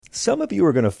Some of you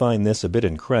are going to find this a bit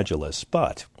incredulous,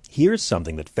 but here's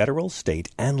something that federal, state,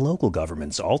 and local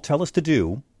governments all tell us to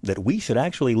do that we should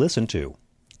actually listen to.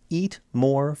 Eat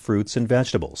more fruits and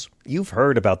vegetables. You've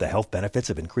heard about the health benefits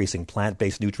of increasing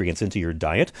plant-based nutrients into your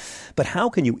diet, but how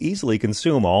can you easily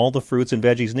consume all the fruits and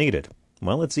veggies needed?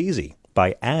 Well, it's easy.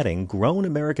 By adding Grown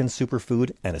American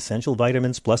Superfood and Essential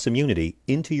Vitamins Plus Immunity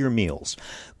into your meals.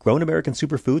 Grown American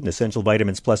Superfood and Essential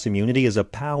Vitamins Plus Immunity is a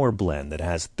power blend that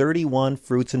has 31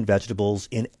 fruits and vegetables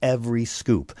in every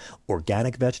scoop.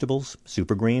 Organic vegetables,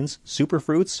 super greens, super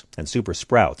fruits, and super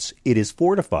sprouts. It is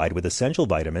fortified with essential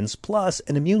vitamins plus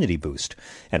an immunity boost.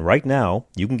 And right now,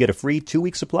 you can get a free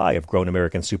 2-week supply of Grown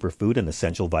American Superfood and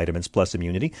Essential Vitamins Plus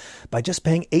Immunity by just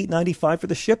paying $8.95 for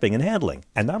the shipping and handling.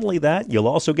 And not only that, you'll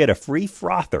also get a free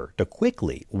frother to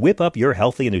quickly whip up your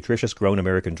healthy and nutritious Grown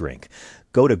American drink.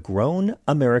 Go to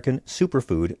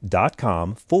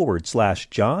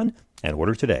grownamericansuperfood.com/John and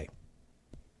order today.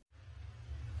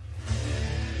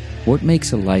 What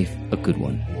makes a life a good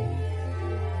one?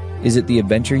 Is it the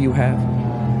adventure you have?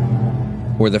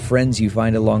 Or the friends you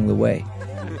find along the way?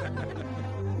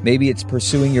 Maybe it's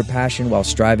pursuing your passion while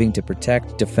striving to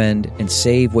protect, defend, and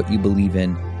save what you believe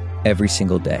in every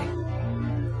single day.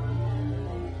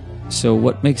 So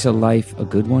what makes a life a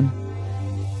good one?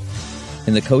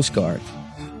 In the Coast Guard,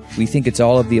 we think it's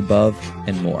all of the above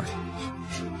and more.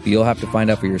 But you'll have to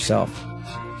find out for yourself.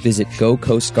 Visit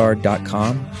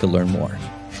gocoastguard.com to learn more.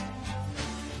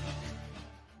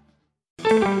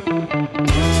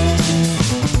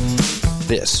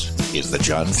 This is the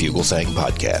John Fugelsang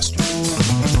Podcast.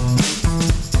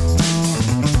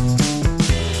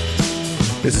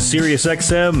 This is Sirius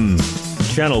XM,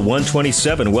 Channel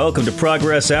 127. Welcome to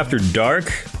Progress After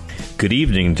Dark. Good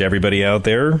evening to everybody out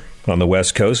there on the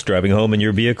West Coast driving home in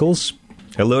your vehicles.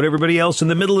 Hello to everybody else in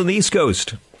the middle and the East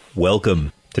Coast.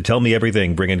 Welcome to Tell Me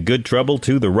Everything, bringing good trouble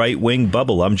to the right-wing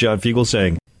bubble. I'm John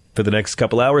Fugelsang. For the next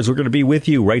couple hours, we're going to be with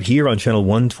you right here on Channel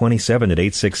 127 at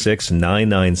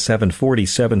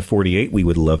 866-997-4748. We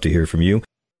would love to hear from you.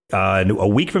 A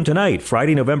week from tonight,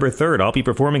 Friday, November 3rd, I'll be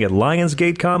performing at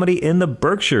Lionsgate Comedy in the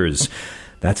Berkshires.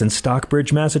 That's in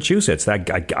Stockbridge, Massachusetts. I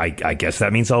guess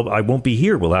that means I won't be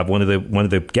here. We'll have one of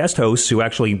the guest hosts who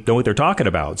actually know what they're talking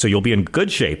about. So you'll be in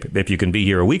good shape if you can be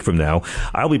here a week from now.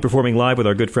 I'll be performing live with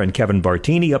our good friend Kevin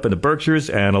Bartini up in the Berkshires,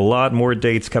 and a lot more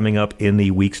dates coming up in the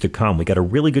weeks to come. We got a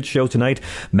really good show tonight.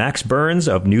 Max Burns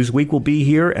of Newsweek will be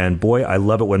here, and boy, I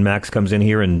love it when Max comes in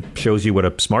here and shows you what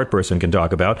a smart person can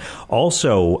talk about.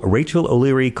 Also, Rachel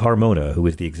O'Leary Carmona, who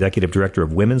is the executive director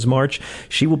of Women's March,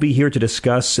 she will be here to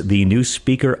discuss the new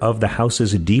Speaker of the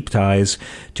House's deep ties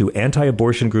to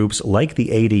anti-abortion groups like the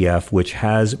ADF, which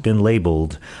has been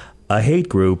labeled a hate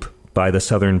group by the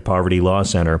Southern Poverty Law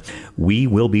Center. We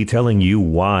will be telling you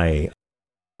why.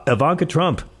 Ivanka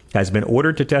Trump has been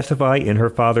ordered to testify in her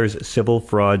father's civil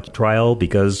fraud trial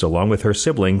because, along with her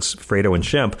siblings, Fredo and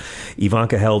Shemp,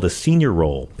 Ivanka held a senior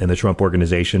role in the Trump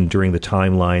Organization during the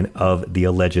timeline of the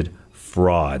alleged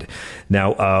fraud.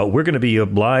 Now, we're going to be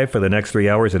live for the next 3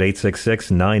 hours at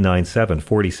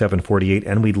 866-997-4748,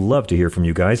 and we'd love to hear from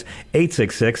you guys.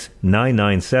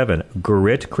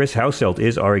 866-997-GRIT. Chris Hauselt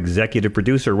is our executive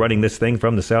producer running this thing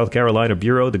from the South Carolina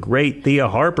Bureau. The great Thea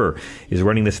Harper is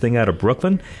running this thing out of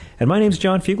Brooklyn. And my name's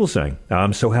John Fugelsang.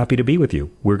 I'm so happy to be with you.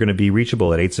 We're going to be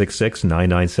reachable at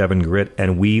 866-997-GRIT,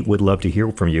 and we would love to hear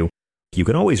from you. You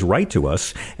can always write to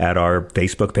us at our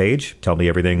Facebook page, Tell Me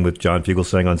Everything with John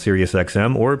Fugelsang on Sirius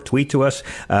XM, or tweet to us.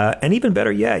 And even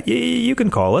better yet, you can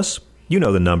call us. You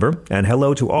know the number. And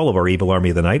hello to all of our evil army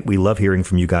of the night. We love hearing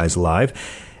from you guys live.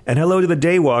 And hello to the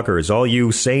daywalkers, all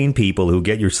you sane people who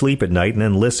get your sleep at night and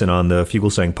then listen on the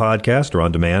Fugelsang podcast or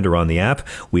on demand or on the app.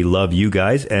 We love you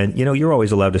guys. And, you know, you're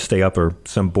always allowed to stay up for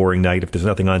some boring night if there's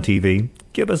nothing on TV.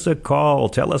 Give us a call.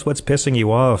 Tell us what's pissing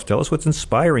you off. Tell us what's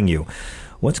inspiring you.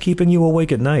 What's keeping you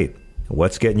awake at night?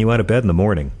 What's getting you out of bed in the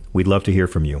morning? We'd love to hear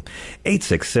from you.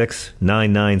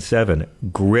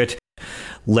 866-997-GRIT.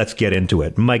 Let's get into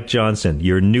it. Mike Johnson,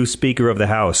 your new Speaker of the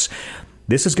House.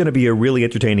 This is going to be a really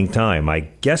entertaining time. I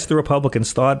guess the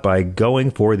Republicans thought by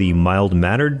going for the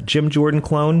mild-mannered Jim Jordan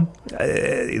clone,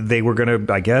 they were going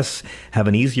to, I guess, have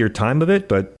an easier time of it.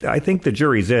 But I think the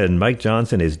jury's in. Mike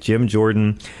Johnson is Jim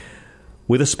Jordan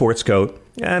with a sports coat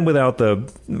and without the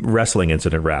wrestling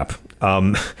incident rap.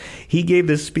 He gave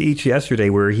this speech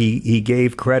yesterday where he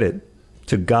gave credit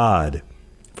to God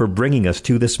for bringing us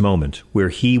to this moment where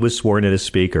he was sworn in as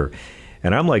Speaker.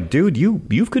 And I'm like, dude,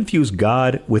 you've confused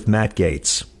God with Matt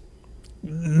Gaetz.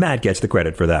 Matt gets the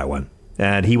credit for that one.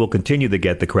 And he will continue to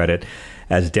get the credit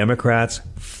as Democrats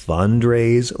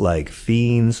fundraise like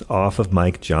fiends off of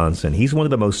Mike Johnson. He's one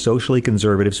of the most socially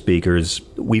conservative speakers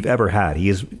we've ever had. He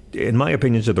is in my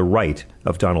opinion, to the right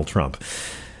of Donald Trump.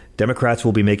 Democrats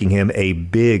will be making him a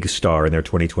big star in their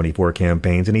 2024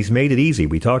 campaigns, and he's made it easy.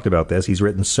 We talked about this. He's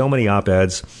written so many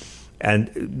op-eds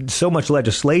and so much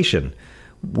legislation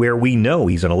where we know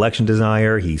he's an election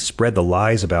denier. He spread the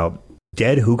lies about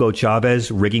dead Hugo Chavez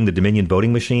rigging the Dominion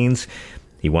voting machines.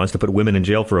 He wants to put women in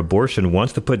jail for abortion,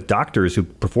 wants to put doctors who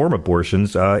perform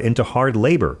abortions into hard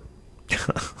labor.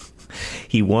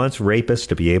 He wants rapists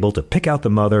to be able to pick out the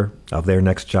mother of their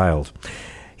next child.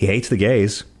 He hates the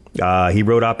gays. He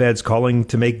wrote op-eds calling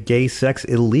to make gay sex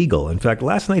illegal. In fact,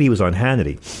 last night he was on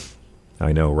Hannity.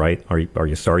 I know, right? Are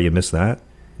you sorry you missed that?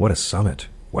 What a summit.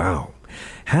 Wow.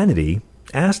 Hannity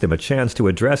asked him a chance to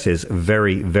address his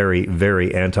very, very,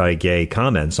 very anti-gay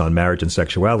comments on marriage and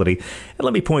sexuality. And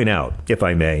let me point out, if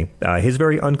I may, his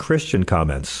very unchristian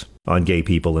comments on gay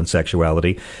people and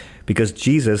sexuality, because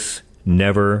Jesus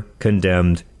never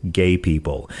condemned gay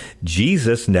people.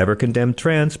 Jesus never condemned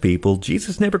trans people.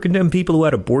 Jesus never condemned people who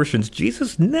had abortions.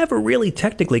 Jesus never really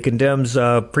technically condemns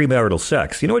premarital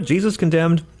sex. You know what Jesus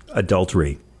condemned?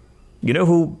 Adultery. You know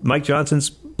who Mike Johnson's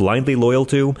blindly loyal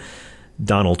to?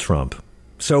 Donald Trump.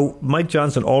 So Mike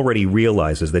Johnson already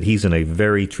realizes that he's in a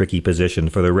very tricky position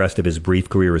for the rest of his brief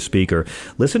career as Speaker.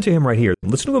 Listen to him right here.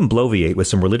 Listen to him bloviate with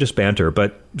some religious banter,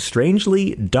 but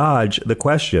strangely dodge the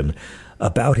question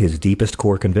about his deepest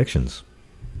core convictions.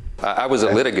 I was a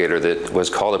litigator that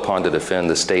was called upon to defend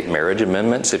the state marriage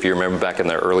amendments. If you remember back in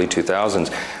the early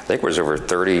 2000s, I think it was over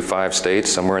 35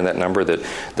 states, somewhere in that number, that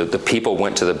the people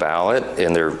went to the ballot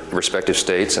in their respective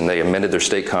states and they amended their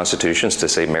state constitutions to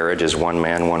say marriage is one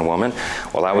man, one woman.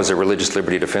 Well, I was a religious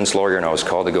liberty defense lawyer and I was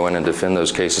called to go in and defend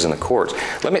those cases in the courts.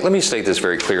 Let me state this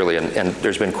very clearly, and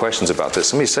there's been questions about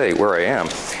this. Let me say where I am.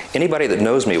 Anybody that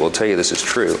knows me will tell you this is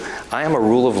true. I am a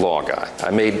rule of law guy.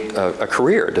 I made a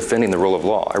career defending the rule of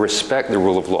law. I respect the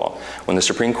rule of law. When the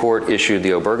Supreme Court issued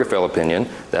the Obergefell opinion,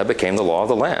 that became the law of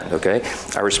the land, okay?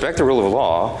 I respect the rule of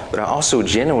law, but I also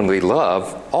genuinely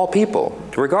love all people,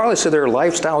 regardless of their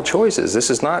lifestyle choices. This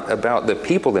is not about the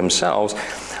people themselves.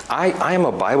 I am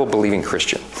a Bible-believing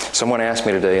Christian. Someone asked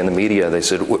me today in the media, they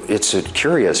said, it's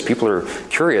curious, people are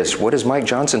curious, what does Mike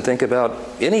Johnson think about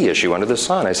any issue under the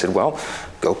sun? I said, well,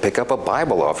 go pick up a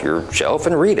Bible off your shelf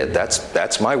and read it.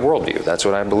 That's my worldview. That's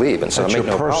what I believe. And so that's I make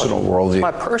your personal worldview.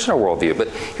 My personal worldview. But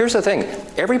here's the thing.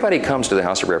 Everybody comes to the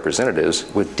House of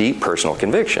Representatives with deep personal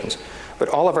convictions. But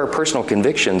all of our personal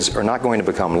convictions are not going to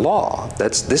become law.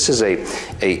 This is a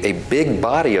big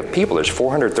body of people. There's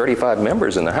 435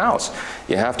 members in the House.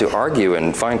 You have to argue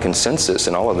and find consensus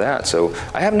and all of that. So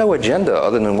I have no agenda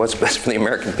other than what's best for the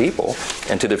American people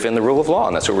and to defend the rule of law,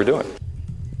 and that's what we're doing.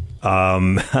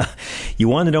 You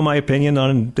want to know my opinion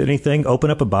on anything? Open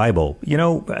up a Bible. You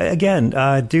know, again,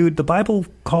 dude, the Bible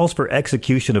calls for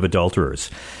execution of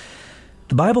adulterers.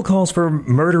 The Bible calls for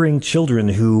murdering children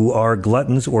who are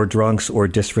gluttons or drunks or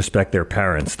disrespect their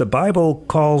parents. The Bible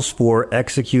calls for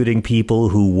executing people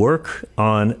who work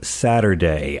on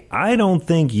Saturday. I don't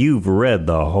think you've read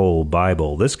the whole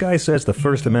Bible. This guy says the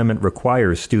First Amendment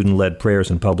requires student-led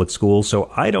prayers in public schools, so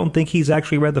I don't think he's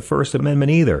actually read the First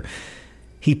Amendment either.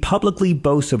 He publicly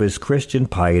boasts of his Christian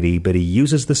piety, but he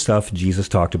uses the stuff Jesus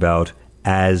talked about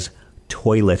as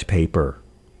toilet paper.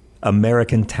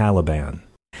 American Taliban.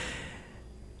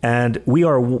 And we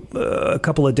are a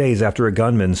couple of days after a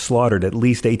gunman slaughtered at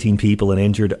least 18 people and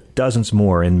injured dozens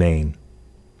more in Maine.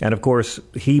 And of course,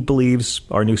 he believes,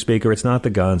 our new speaker, it's not the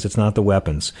guns, it's not the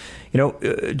weapons. You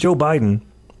know, Joe Biden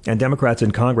and Democrats in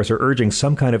Congress are urging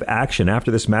some kind of action after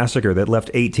this massacre that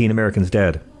left 18 Americans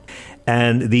dead.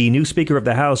 And the new Speaker of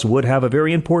the House would have a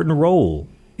very important role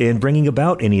in bringing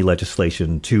about any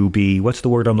legislation to be, what's the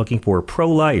word I'm looking for,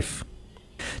 pro-life.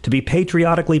 To be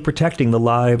patriotically protecting the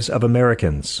lives of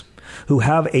Americans who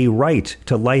have a right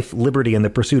to life, liberty, and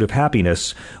the pursuit of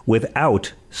happiness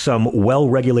without some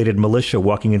well-regulated militia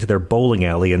walking into their bowling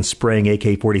alley and spraying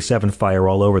AK-47 fire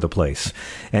all over the place.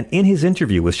 And in his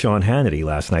interview with Sean Hannity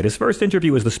last night, his first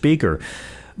interview as the Speaker,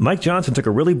 Mike Johnson took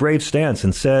a really brave stance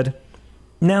and said,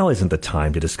 now isn't the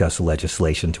time to discuss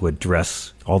legislation to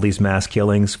address all these mass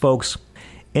killings. Folks,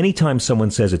 anytime someone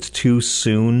says it's too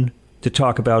soon to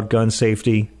talk about gun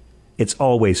safety, it's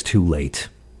always too late.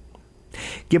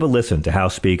 Give a listen to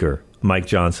House Speaker Mike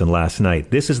Johnson last night.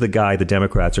 This is the guy the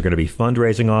Democrats are going to be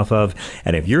fundraising off of.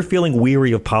 And if you're feeling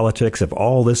weary of politics, if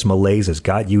all this malaise has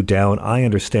got you down, I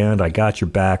understand. I got your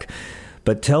back.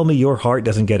 But tell me your heart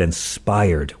doesn't get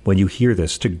inspired when you hear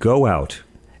this to go out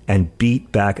and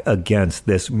beat back against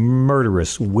this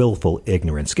murderous, willful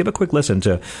ignorance. Give a quick listen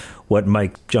to what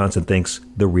Mike Johnson thinks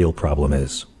the real problem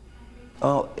is.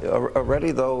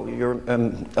 Already, though, you're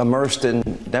immersed in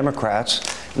Democrats,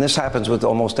 and this happens with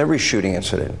almost every shooting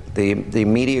incident. The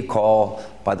immediate call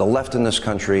by the left in this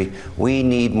country, we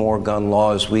need more gun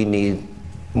laws, we need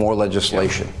more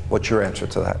legislation. Yeah. What's your answer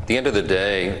to that? At the end of the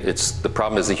day, the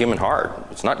problem is the human heart.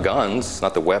 It's not guns, it's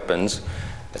not the weapons.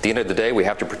 At the end of the day, we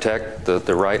have to protect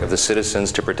the right of the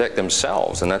citizens to protect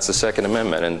themselves, and that's the Second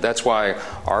Amendment. And that's why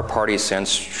our party stands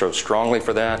so strongly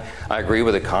for that. I agree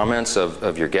with the comments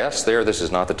of your guests there. This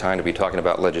is not the time to be talking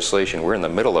about legislation. We're in the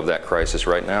middle of that crisis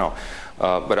right now.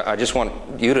 But I just want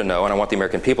you to know, and I want the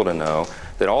American people to know,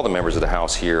 that all the members of the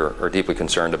House here are deeply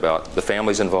concerned about the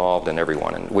families involved and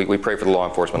everyone. And we pray for the law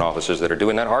enforcement officers that are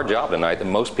doing that hard job tonight that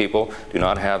most people do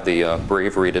not have the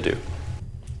bravery to do.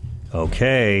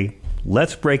 Okay.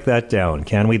 Let's break that down,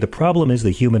 can we? The problem is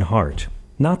the human heart,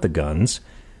 not the guns.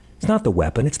 It's not the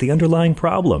weapon. It's the underlying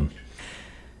problem.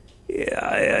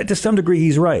 To some degree,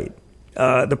 he's right.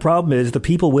 The problem is the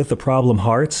people with the problem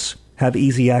hearts have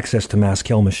easy access to mass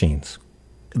kill machines.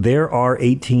 There are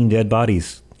 18 dead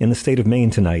bodies in the state of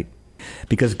Maine tonight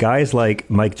because guys like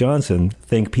Mike Johnson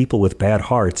think people with bad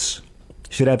hearts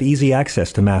should have easy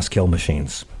access to mass kill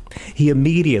machines. He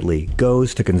immediately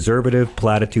goes to conservative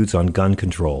platitudes on gun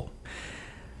control.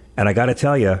 And I got to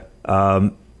tell you,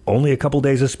 only a couple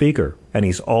days as Speaker, and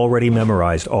he's already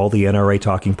memorized all the NRA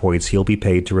talking points he'll be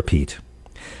paid to repeat.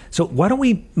 So why don't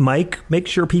we, Mike, make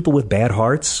sure people with bad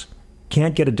hearts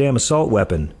can't get a damn assault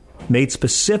weapon made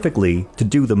specifically to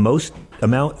do the most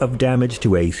amount of damage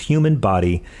to a human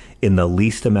body in the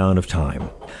least amount of time?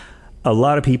 A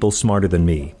lot of people smarter than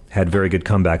me had very good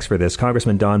comebacks for this.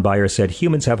 Congressman Don Beyer said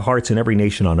humans have hearts in every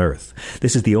nation on earth.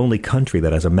 This is the only country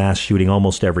that has a mass shooting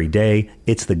almost every day.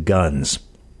 It's the guns.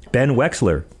 Ben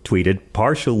Wexler tweeted,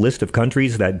 partial list of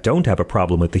countries that don't have a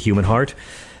problem with the human heart: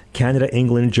 Canada,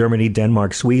 England, Germany,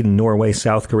 Denmark, Sweden, Norway,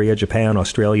 South Korea, Japan,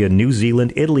 Australia, New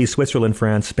Zealand, Italy, Switzerland,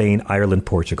 France, Spain, Ireland,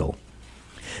 Portugal.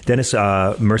 Dennis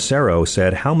Mercero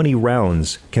said, how many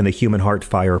rounds can the human heart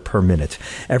fire per minute?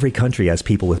 Every country has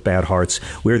people with bad hearts.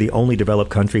 We're the only developed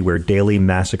country where daily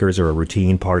massacres are a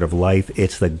routine part of life.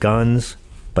 It's the guns,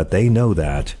 but they know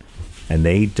that, and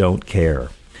they don't care.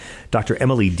 Dr.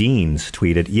 Emily Deans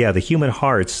tweeted, yeah, the human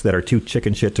hearts that are too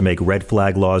chicken shit to make red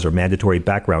flag laws or mandatory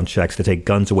background checks to take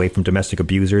guns away from domestic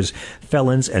abusers,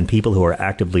 felons, and people who are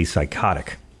actively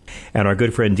psychotic. And our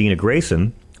good friend Dina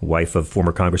Grayson, wife of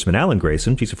former Congressman Alan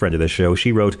Grayson, she's a friend of this show,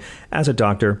 she wrote, as a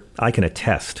doctor, I can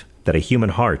attest that a human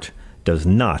heart does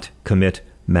not commit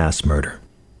mass murder.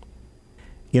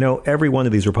 You know, every one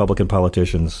of these Republican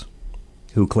politicians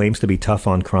who claims to be tough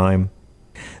on crime,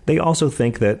 they also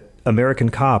think that American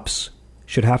cops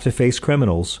should have to face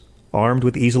criminals armed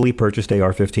with easily purchased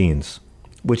AR-15s,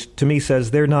 which to me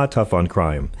says they're not tough on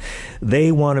crime.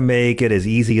 They want to make it as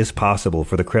easy as possible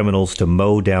for the criminals to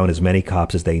mow down as many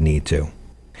cops as they need to.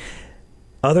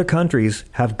 Other countries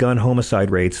have gun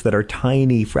homicide rates that are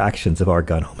tiny fractions of our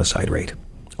gun homicide rate.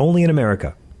 Only in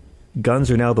America, guns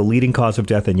are now the leading cause of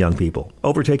death in young people,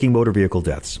 overtaking motor vehicle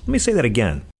deaths. Let me say that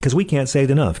again, because we can't say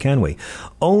it enough, can we?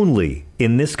 Only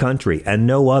in this country and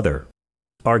no other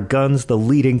are guns the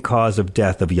leading cause of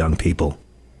death of young people.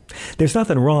 There's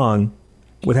nothing wrong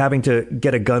with having to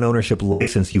get a gun ownership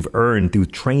license you've earned through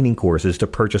training courses to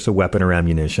purchase a weapon or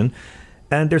ammunition.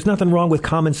 And there's nothing wrong with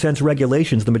common sense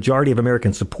regulations the majority of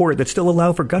Americans support that still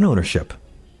allow for gun ownership.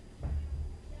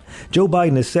 Joe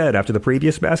Biden has said after the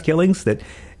previous mass killings that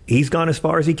he's gone as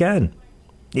far as he can.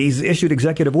 He's issued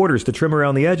executive orders to trim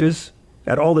around the edges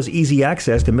at all this easy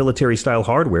access to military-style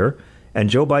hardware. And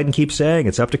Joe Biden keeps saying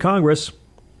it's up to Congress,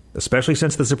 especially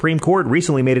since the Supreme Court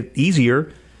recently made it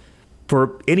easier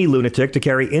for any lunatic to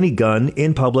carry any gun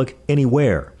in public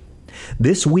anywhere.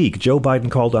 This week, Joe Biden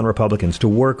called on Republicans to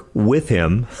work with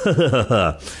him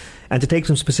and to take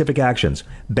some specific actions,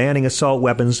 banning assault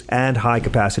weapons and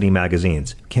high-capacity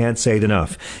magazines. Can't say it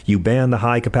enough. You ban the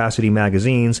high-capacity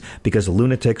magazines because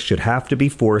lunatics should have to be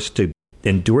forced to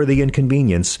endure the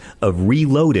inconvenience of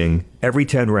reloading every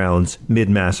 10 rounds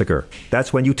mid-massacre.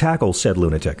 That's when you tackle said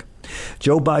lunatic.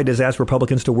 Joe Biden has asked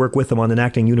Republicans to work with them on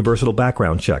enacting universal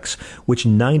background checks, which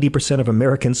 90% of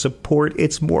Americans support.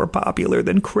 It's more popular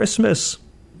than Christmas.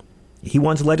 He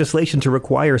wants legislation to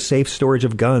require safe storage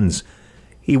of guns.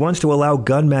 He wants to allow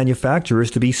gun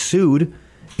manufacturers to be sued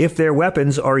if their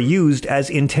weapons are used as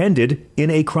intended in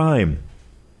a crime.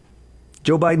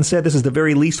 Joe Biden said this is the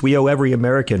very least we owe every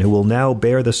American who will now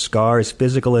bear the scars,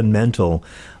 physical and mental,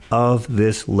 of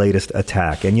this latest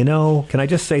attack. And you know, can I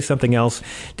just say something else?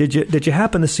 Did you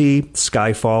happen to see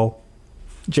Skyfall?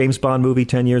 James Bond movie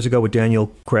 10 years ago with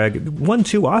Daniel Craig. Won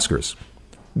 2 Oscars.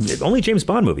 Only James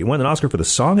Bond movie. Won an Oscar for the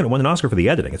song and it won an Oscar for the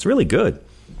editing. It's really good.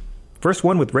 First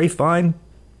one with Ralph Fiennes.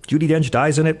 Judi Dench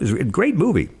dies in it. It was a great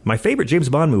movie. My favorite James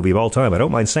Bond movie of all time. I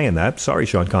don't mind saying that. Sorry,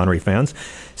 Sean Connery fans.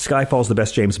 Skyfall's the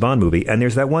best James Bond movie. And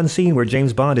there's that one scene where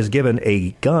James Bond is given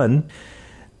a gun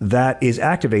that is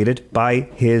activated by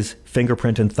his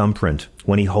fingerprint and thumbprint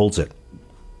when he holds it.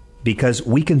 Because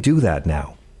we can do that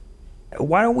now.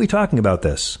 Why aren't we talking about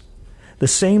this? The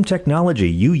same technology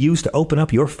you use to open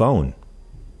up your phone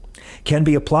can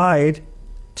be applied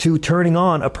to turning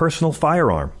on a personal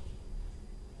firearm.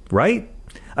 Right?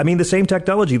 I mean, the same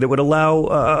technology that would allow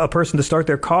a person to start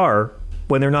their car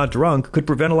when they're not drunk could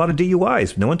prevent a lot of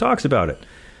DUIs. No one talks about it.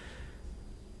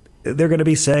 They're going to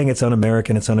be saying it's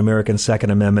un-American, Second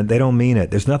Amendment. They don't mean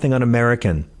it. There's nothing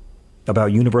un-American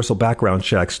about universal background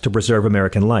checks to preserve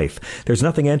American life. There's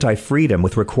nothing anti-freedom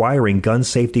with requiring gun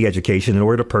safety education in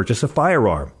order to purchase a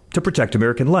firearm to protect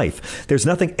American life. There's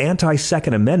nothing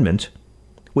anti-Second Amendment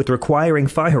with requiring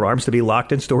firearms to be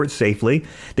locked and stored safely.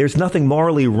 There's nothing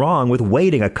morally wrong with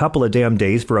waiting a couple of damn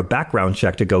days for a background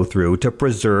check to go through to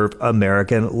preserve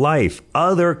American life.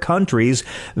 Other countries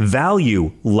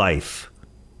value life.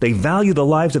 They value the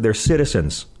lives of their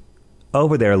citizens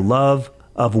over their love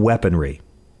of weaponry.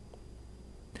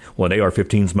 Well, an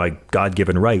AR-15's my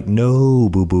God-given right. No,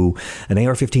 boo-boo. An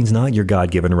AR-15's not your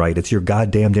God-given right. It's your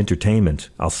goddamned entertainment.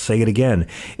 I'll say it again.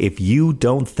 If you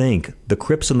don't think the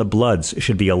Crips and the Bloods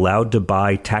should be allowed to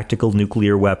buy tactical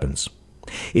nuclear weapons,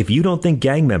 if you don't think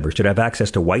gang members should have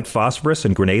access to white phosphorus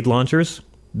and grenade launchers,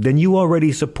 then you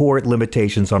already support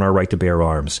limitations on our right to bear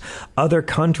arms. Other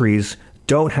countries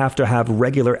don't have to have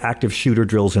regular active shooter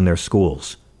drills in their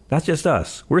schools. That's just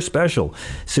us. We're special.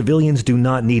 Civilians do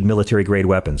not need military-grade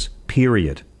weapons,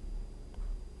 period.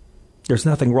 There's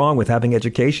nothing wrong with having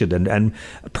education and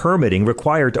permitting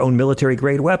required to own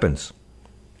military-grade weapons.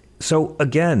 So,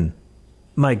 again,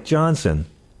 Mike Johnson,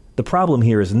 the problem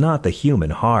here is not the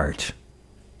human heart.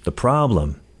 The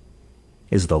problem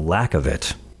is the lack of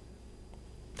it.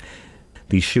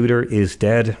 The shooter is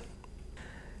dead.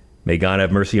 May God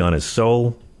have mercy on his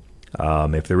soul.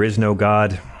 If there is no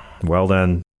God, well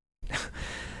then,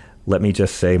 let me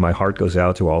just say my heart goes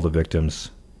out to all the victims,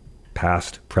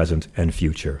 past, present, and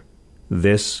future.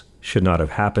 This should not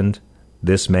have happened.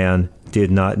 This man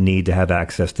did not need to have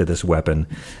access to this weapon.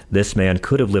 This man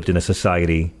could have lived in a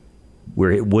society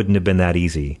where it wouldn't have been that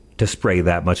easy to spray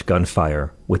that much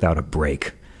gunfire without a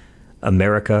break.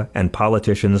 America and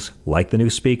politicians like the new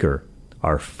speaker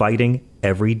are fighting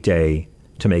every day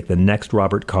to make the next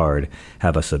Robert Card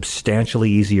have a substantially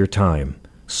easier time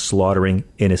slaughtering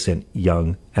innocent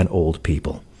young and old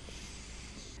people.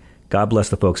 God bless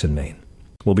the folks in Maine.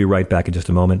 We'll be right back in just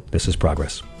a moment. This is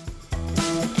Progress.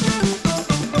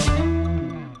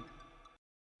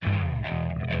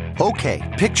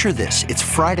 Okay, picture this. It's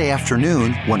Friday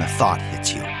afternoon when a thought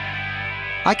hits you.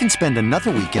 I can spend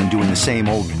another weekend doing the same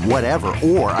old whatever,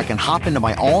 or I can hop into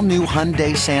my all-new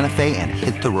Hyundai Santa Fe and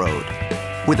hit the road.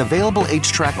 With available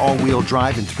H-Track all-wheel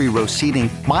drive and 3-row seating,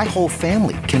 my whole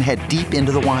family can head deep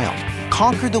into the wild.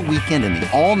 Conquer the weekend in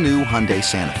the all-new Hyundai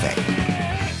Santa Fe.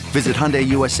 Visit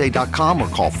HyundaiUSA.com or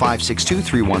call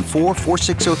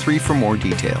 562-314-4603 for more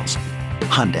details.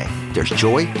 Hyundai, there's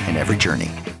joy in every journey.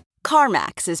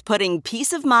 CarMax is putting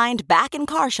peace of mind back in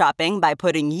car shopping by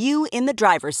putting you in the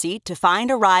driver's seat to find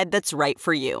a ride that's right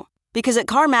for you. Because at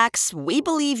CarMax, we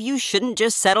believe you shouldn't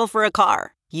just settle for a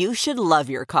car. You should love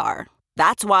your car.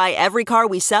 That's why every car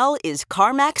we sell is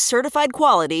CarMax certified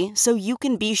quality, so you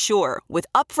can be sure with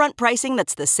upfront pricing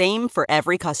that's the same for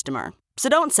every customer. So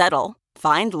don't settle.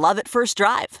 Find love at first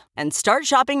drive and start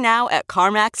shopping now at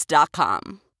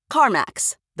CarMax.com.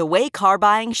 CarMax, the way car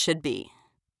buying should be.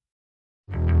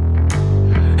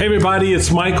 Hey everybody,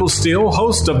 it's Michael Steele,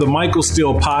 host of the Michael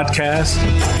Steele Podcast.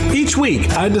 Each week,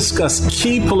 I discuss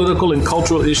key political and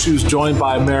cultural issues joined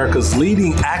by America's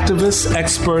leading activists,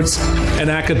 experts,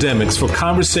 and academics for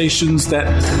conversations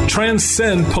that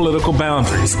transcend political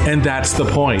boundaries. And that's the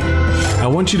point. I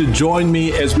want you to join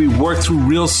me as we work through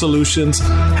real solutions,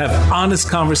 have honest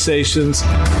conversations,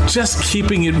 just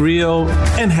keeping it real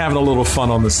and having a little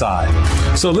fun on the side.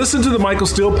 So listen to the Michael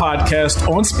Steele Podcast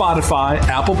on Spotify,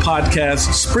 Apple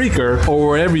Podcasts, Spreaker, or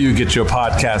wherever you get your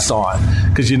podcasts on,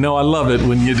 because you know I love it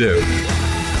when you do.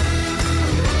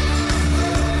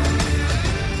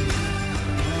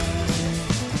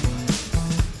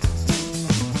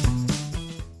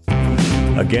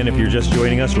 Again, if you're just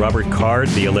joining us, Robert Card,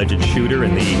 the alleged shooter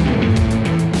in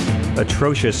the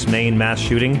atrocious Maine mass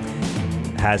shooting,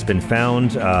 has been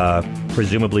found,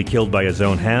 presumably killed by his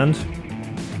own hand.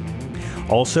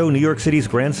 Also, New York City's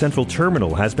Grand Central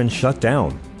Terminal has been shut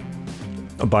down.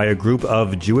 by a group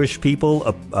of Jewish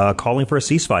people calling for a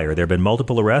ceasefire. There have been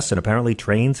multiple arrests, and apparently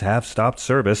trains have stopped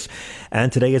service.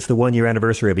 And today it's the one-year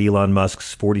anniversary of Elon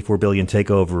Musk's $44 billion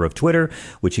takeover of Twitter,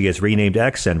 which he has renamed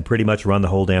X and pretty much run the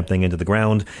whole damn thing into the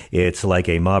ground. It's like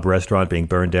a mob restaurant being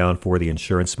burned down for the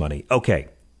insurance money. Okay.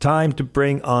 Time to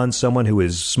bring on someone who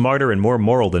is smarter and more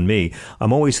moral than me.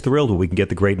 I'm always thrilled when we can get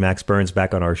the great Max Burns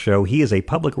back on our show. He is a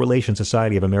Public Relations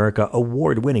Society of America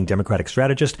award-winning Democratic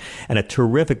strategist and a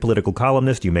terrific political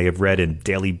columnist. You may have read in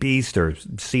Daily Beast or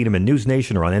seen him in News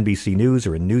Nation or on NBC News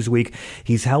or in Newsweek.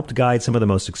 He's helped guide some of the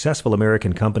most successful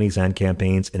American companies and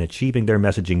campaigns in achieving their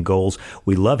messaging goals.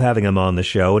 We love having him on the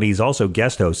show, and he's also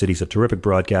guest hosted. He's a terrific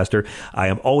broadcaster. I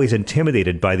am always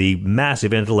intimidated by the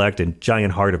massive intellect and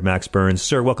giant heart of Max Burns.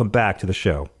 Sir, welcome back to the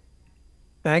show.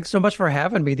 Thanks so much for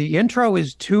having me. The intro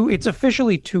is it's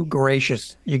officially too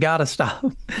gracious. You got to stop.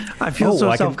 I feel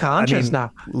self-conscious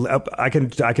now. I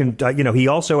can, he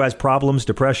also has problems,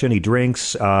 depression. He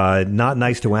drinks, not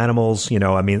nice to animals.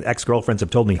 Ex-girlfriends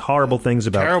have told me horrible things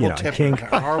about,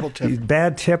 horrible tipper.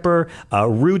 Bad tipper,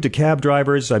 rude to cab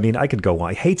drivers. I mean, I could go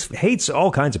on. Hates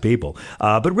all kinds of people,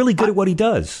 but really good at what he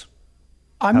does.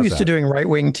 I'm used to doing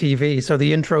right-wing TV, so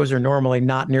the intros are normally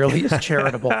not nearly as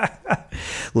charitable.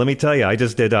 Let me tell you, I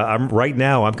just did. I'm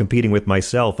competing with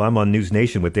myself. I'm on News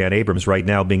Nation with Dan Abrams right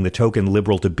now, being the token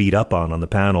liberal to beat up on the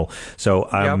panel. So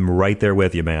I'm right there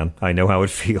with you, man. I know how it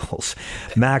feels.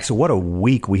 Max, what a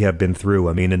week we have been through.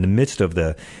 I mean, in the midst of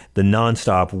the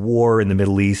nonstop war in the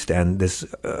Middle East and this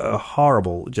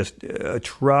horrible just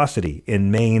atrocity in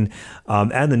Maine,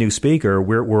 and the new speaker,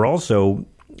 we're also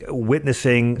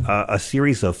witnessing a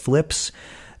series of flips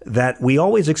that we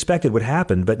always expected would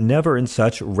happen, but never in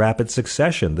such rapid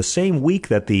succession. The same week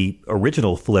that the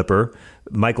original flipper,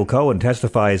 Michael Cohen,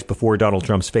 testifies before Donald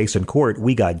Trump's face in court,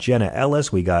 we got Jenna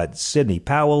Ellis, we got Sidney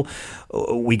Powell,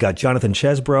 we got Jonathan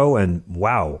Chesbrough, and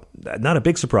wow, not a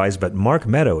big surprise, but Mark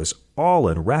Meadows, all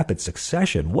in rapid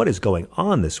succession. What is going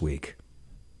on this week?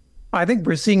 I think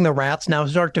we're seeing the rats now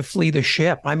start to flee the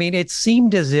ship. I mean, it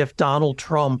seemed as if Donald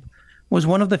Trump was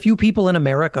one of the few people in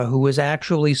America who was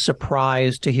actually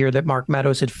surprised to hear that Mark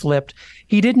Meadows had flipped.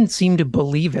 He didn't seem to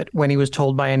believe it when he was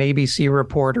told by an ABC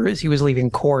reporter as he was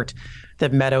leaving court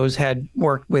that Meadows had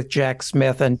worked with Jack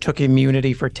Smith and took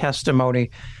immunity for testimony.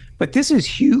 But this is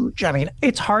huge. I mean,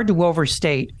 it's hard to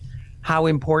overstate how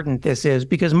important this is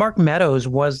because Mark Meadows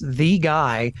was the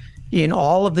guy in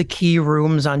all of the key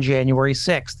rooms on January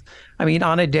 6th. I mean,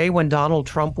 on a day when Donald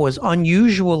Trump was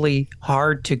unusually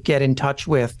hard to get in touch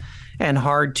with and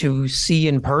hard to see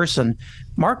in person,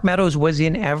 Mark Meadows was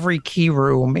in every key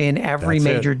room, in every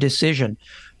major decision.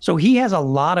 So he has a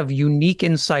lot of unique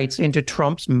insights into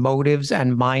Trump's motives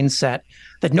and mindset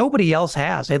that nobody else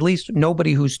has, at least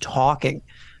nobody who's talking.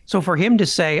 So for him to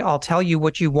say, I'll tell you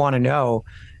what you want to know,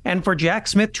 and for Jack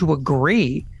Smith to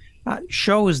agree,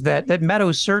 shows that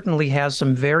Meadows certainly has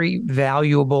some very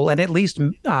valuable, and at least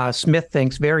Smith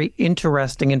thinks very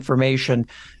interesting information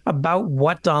about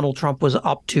what Donald Trump was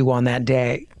up to on that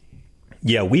day.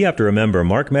 Yeah, we have to remember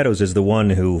Mark Meadows is the one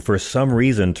who, for some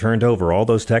reason, turned over all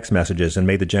those text messages and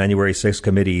made the January 6th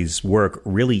committee's work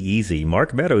really easy.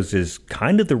 Mark Meadows is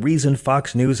kind of the reason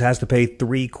Fox News has to pay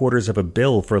 $750 of a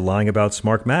bill for lying about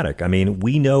Smartmatic. I mean,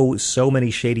 we know so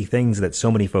many shady things that so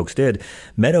many folks did.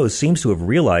 Meadows seems to have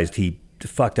realized he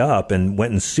fucked up and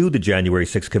went and sued the January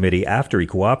 6th committee after he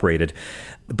cooperated.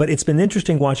 But it's been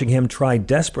interesting watching him try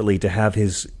desperately to have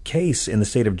his case in the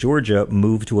state of Georgia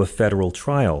move to a federal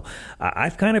trial.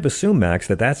 I've kind of assumed, Max,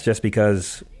 that that's just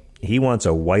because he wants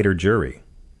a whiter jury.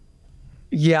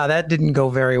 Yeah, that didn't go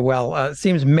very well. It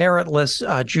seems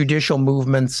meritless judicial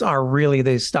movements are really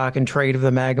the stock and trade of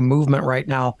the MAGA movement right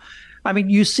now. I mean,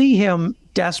 you see him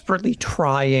desperately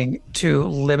trying to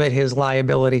limit his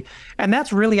liability. And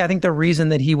that's really, I think, the reason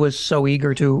that he was so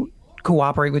eager to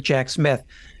cooperate with Jack Smith.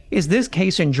 Is this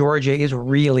case in Georgia is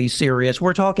really serious.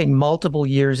 We're talking multiple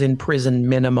years in prison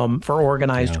minimum for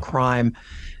organized crime.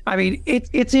 I mean,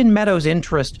 it's in Meadows'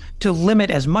 interest to limit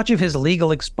as much of his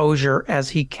legal exposure as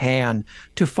he can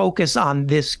to focus on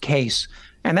this case.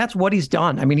 And that's what he's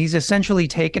done. I mean, he's essentially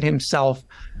taken himself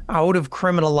out of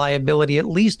criminal liability, at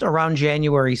least around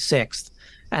January 6th,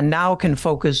 and now can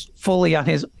focus fully on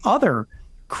his other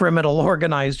criminal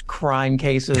organized crime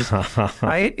cases.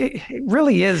 It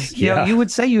really is. You know, you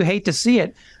would say you hate to see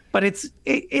it, but it's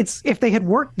if they had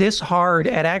worked this hard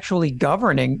at actually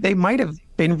governing, they might have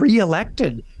been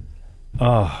reelected.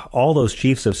 All those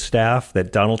chiefs of staff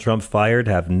that Donald Trump fired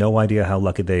have no idea how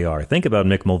lucky they are. Think about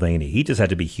Mick Mulvaney. He just had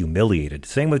to be humiliated.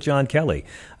 Same with John Kelly.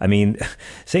 I mean,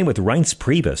 same with Reince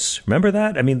Priebus. Remember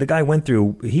that? I mean, the guy went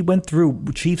through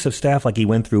chiefs of staff like he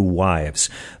went through wives.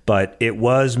 But it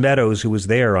was Meadows who was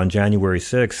there on January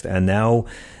 6th. And now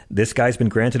this guy's been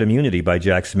granted immunity by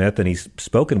Jack Smith, and he's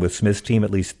spoken with Smith's team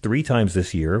at least 3 times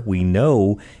this year. We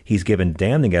know he's given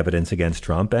damning evidence against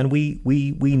Trump, and we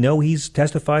know he's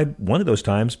testified one of those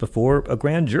times before a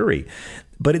grand jury.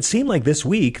 But it seemed like this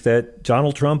week that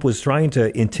Donald Trump was trying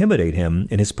to intimidate him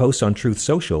in his posts on Truth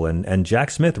Social, and Jack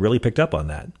Smith really picked up on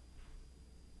that.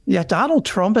 Yeah, Donald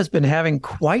Trump has been having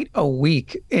quite a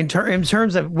week in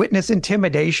terms of witness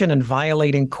intimidation and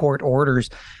violating court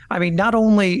orders. I mean, not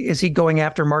only is he going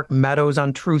after Mark Meadows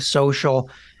on Truth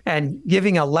Social and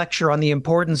giving a lecture on the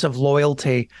importance of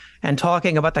loyalty and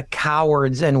talking about the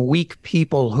cowards and weak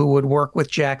people who would work with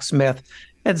Jack Smith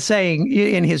and saying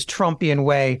in his Trumpian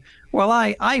way, well,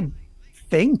 I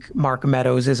think Mark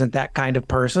Meadows isn't that kind of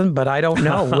person, but I don't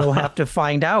know. We'll have to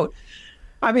find out.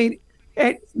 I mean,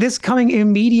 this coming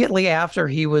immediately after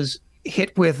he was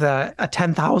hit with a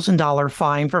 $10,000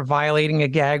 fine for violating a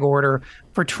gag order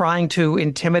for trying to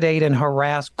intimidate and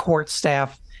harass court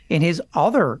staff in his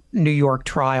other New York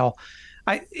trial.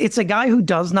 It's a guy who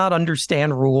does not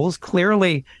understand rules,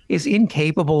 clearly is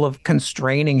incapable of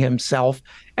constraining himself,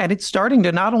 and it's starting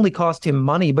to not only cost him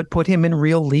money, but put him in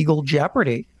real legal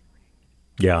jeopardy.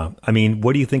 Yeah. I mean,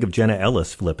 what do you think of Jenna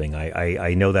Ellis flipping?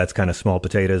 I know that's kind of small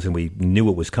potatoes and we knew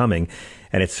it was coming,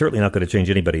 and it's certainly not going to change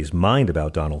anybody's mind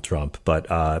about Donald Trump, but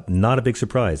not a big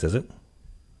surprise, is it?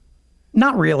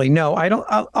 Not really. No, I don't.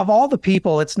 Of all the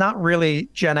people, it's not really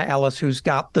Jenna Ellis who's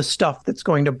got the stuff that's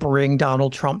going to bring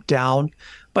Donald Trump down.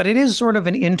 But it is sort of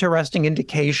an interesting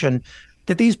indication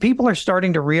that these people are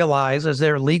starting to realize as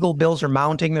their legal bills are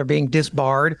mounting, they're being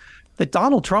disbarred, that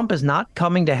Donald Trump is not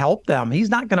coming to help them. He's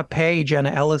not going to pay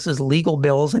Jenna Ellis's legal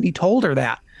bills, and he told her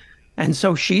that. And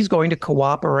so she's going to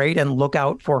cooperate and look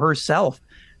out for herself.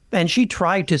 And she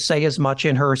tried to say as much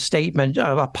in her statement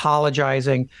of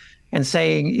apologizing and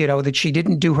saying, you know, that she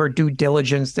didn't do her due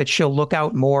diligence, that she'll look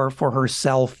out more for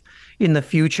herself in the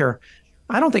future.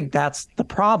 I don't think that's the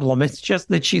problem. It's just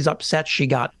that she's upset she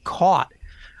got caught.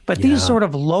 But these sort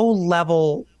of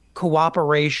low-level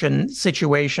cooperation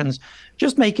situations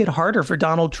just make it harder for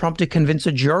Donald Trump to convince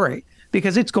a jury,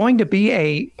 because it's going to be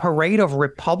a parade of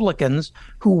Republicans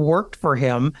who worked for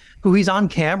him, who he's on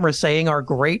camera saying are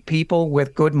great people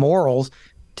with good morals,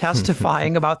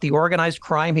 testifying about the organized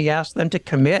crime he asked them to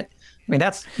commit. I mean,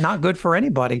 that's not good for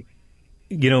anybody.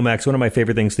 You know, Max, one of my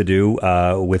favorite things to do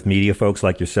with media folks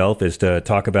like yourself is to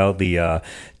talk about the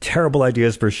terrible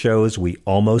ideas for shows we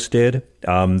almost did.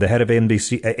 The head of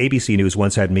ABC News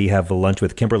once had me have a lunch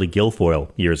with Kimberly Guilfoyle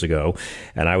years ago,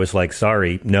 and I was like,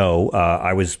 sorry, no.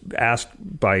 I was asked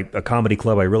by a comedy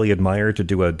club I really admire to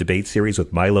do a debate series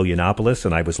with Milo Yiannopoulos,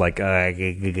 and I was like,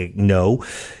 no.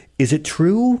 Is it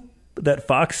true that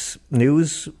Fox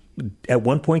News at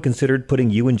one point considered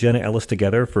putting you and Jenna Ellis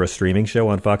together for a streaming show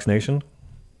on Fox Nation?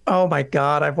 Oh, my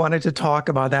God. I've wanted to talk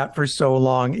about that for so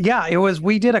long. Yeah, it was.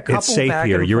 We did a couple. It's safe back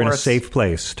here. and You're forth. in a safe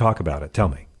place. Talk about it. Tell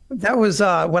me. That was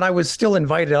when I was still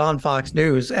invited on Fox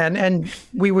News, and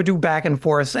we would do back and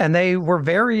forth, and they were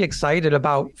very excited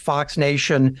about Fox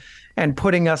Nation and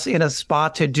putting us in a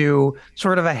spot to do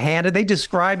sort of a Hannity. They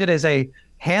described it as a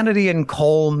Hannity and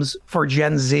Colmes for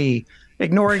Gen Z,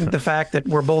 ignoring the fact that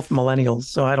we're both millennials,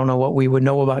 so I don't know what we would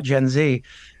know about Gen Z.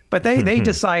 But they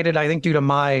decided, I think due to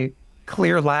my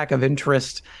clear lack of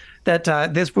interest, that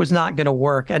this was not going to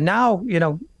work. And now, you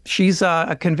know, she's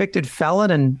a convicted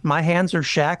felon and my hands are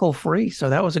shackle free. So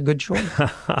that was a good choice.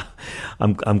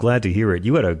 I'm glad to hear it.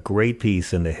 You had a great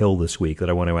piece in The Hill this week that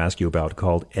I want to ask you about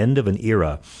called End of an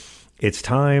Era. It's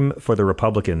time for the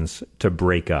Republicans to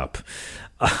break up.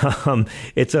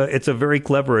 It's a very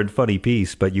clever and funny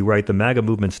piece, but you write the MAGA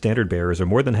movement standard bearers are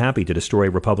more than happy to destroy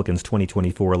Republicans'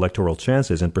 2024 electoral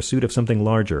chances in pursuit of something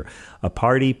larger, a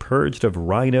party purged of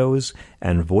rhinos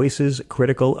and voices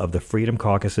critical of the Freedom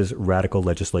Caucus's radical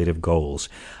legislative goals.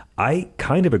 I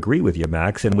kind of agree with you,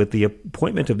 Max, and with the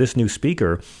appointment of this new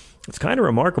speaker, it's kind of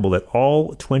remarkable that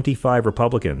all 25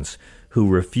 Republicans who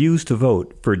refused to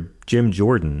vote for Jim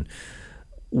Jordan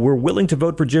were willing to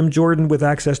vote for Jim Jordan with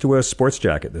access to a sports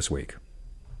jacket this week.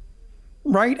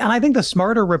 Right. And I think the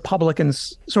smarter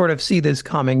Republicans sort of see this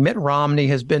coming. Mitt Romney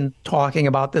has been talking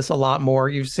about this a lot more.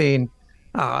 You've seen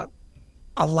a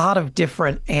lot of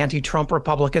different anti-Trump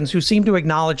Republicans who seem to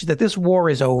acknowledge that this war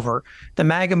is over. The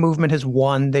MAGA movement has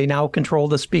won. They now control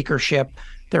the speakership.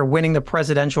 They're winning the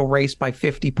presidential race by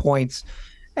 50 points.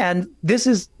 And this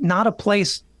is not a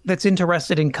place that's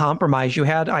interested in compromise. You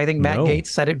had, I think Matt Gaetz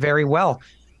said it very well,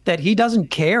 that he doesn't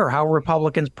care how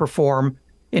Republicans perform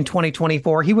in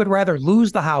 2024. He would rather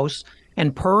lose the House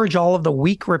and purge all of the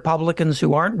weak Republicans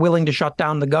who aren't willing to shut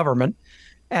down the government.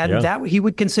 And that he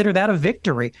would consider that a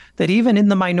victory, that even in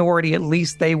the minority, at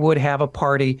least they would have a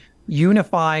party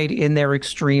unified in their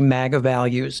extreme MAGA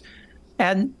values.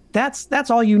 And that's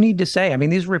all you need to say. I mean,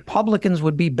 these Republicans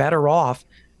would be better off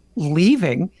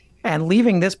leaving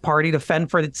this party to fend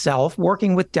for itself,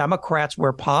 working with Democrats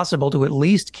where possible to at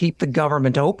least keep the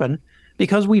government open,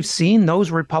 because we've seen those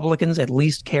Republicans at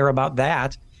least care about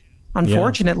that.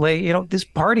 Unfortunately, this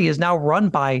party is now run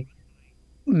by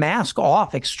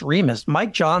mask-off extremists.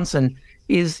 Mike Johnson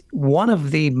is one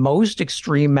of the most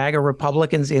extreme MAGA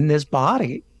Republicans in this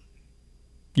body.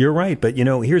 You're right. But,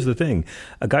 here's the thing.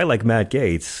 A guy like Matt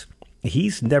Gaetz,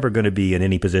 he's never going to be in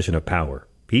any position of power.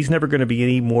 He's never going to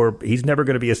be he's never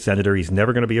going to be a senator. He's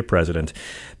never going to be a president.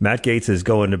 Matt Gaetz is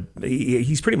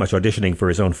he's pretty much auditioning for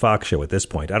his own Fox show at this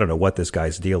point. I don't know what this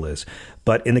guy's deal is.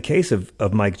 But in the case of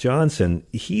Mike Johnson,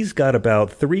 he's got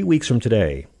about 3 weeks from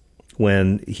today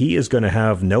when he is going to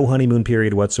have no honeymoon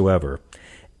period whatsoever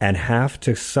and have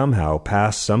to somehow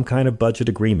pass some kind of budget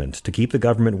agreement to keep the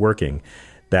government working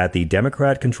that the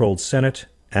Democrat-controlled Senate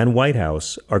and White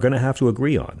House are going to have to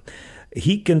agree on.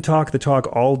 He can talk the talk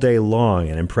all day long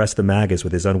and impress the MAGAs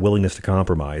with his unwillingness to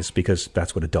compromise, because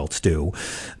that's what adults do.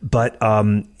 But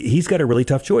he's got a really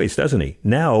tough choice, doesn't he?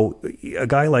 Now, a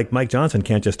guy like Mike Johnson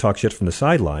can't just talk shit from the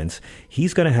sidelines.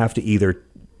 He's going to have to either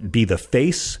be the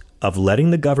face of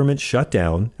letting the government shut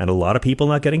down and a lot of people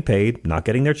not getting paid, not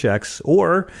getting their checks,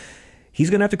 or he's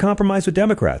going to have to compromise with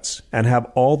Democrats and have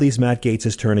all these Matt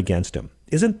Gaetzes turn against him.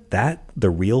 Isn't that the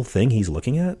real thing he's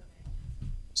looking at?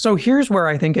 So here's where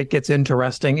I think it gets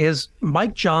interesting is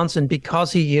Mike Johnson,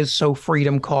 because he is so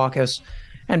Freedom Caucus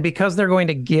and because they're going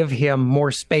to give him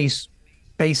more space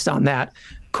based on that,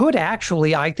 could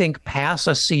actually, I think, pass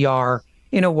a CR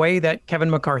in a way that Kevin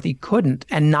McCarthy couldn't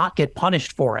and not get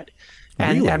punished for it.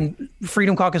 And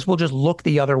Freedom Caucus will just look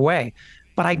the other way.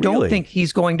 But I don't think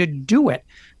he's going to do it,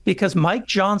 because Mike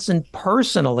Johnson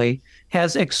personally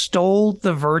has extolled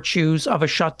the virtues of a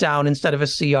shutdown instead of a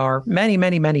CR many,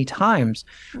 many, many times.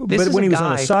 But when he was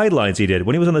on the sidelines, he did.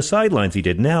 When he was on the sidelines, he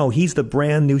did. Now he's the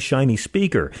brand new shiny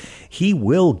speaker. He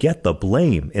will get the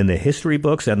blame in the history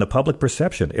books and the public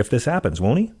perception if this happens,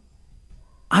 won't he?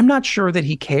 I'm not sure that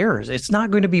he cares. It's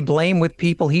not going to be blame with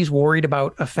people he's worried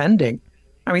about offending.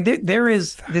 I mean, there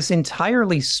is this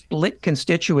entirely split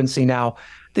constituency now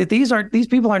that these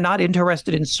people are not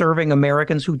interested in serving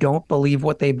Americans who don't believe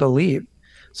what they believe.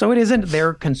 So it isn't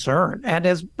their concern. And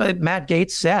as Matt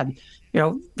Gaetz said,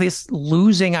 this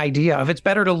losing idea of it's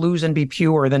better to lose and be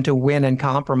pure than to win and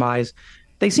compromise,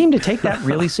 they seem to take that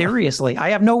really seriously.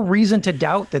 I have no reason to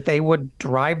doubt that they would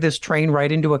drive this train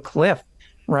right into a cliff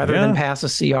rather than pass a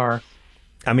CR.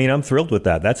 I mean, I'm thrilled with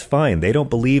that. That's fine. They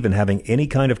don't believe in having any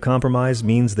kind of compromise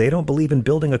means they don't believe in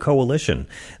building a coalition.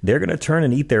 They're going to turn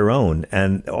and eat their own.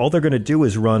 And all they're going to do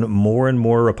is run more and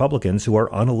more Republicans who are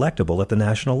unelectable at the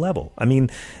national level. I mean,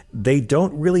 they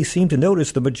don't really seem to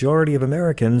notice the majority of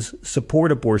Americans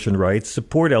support abortion rights,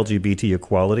 support LGBT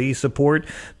equality, support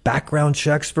background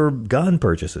checks for gun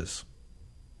purchases.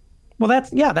 Well,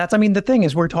 I mean, the thing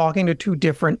is, we're talking to two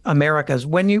different Americas.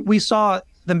 When we saw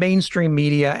the mainstream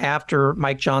media after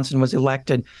Mike Johnson was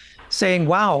elected saying,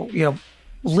 wow,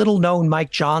 little known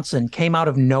Mike Johnson came out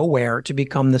of nowhere to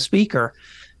become the speaker.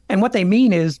 And what they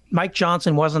mean is Mike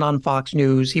Johnson wasn't on Fox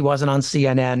News. He wasn't on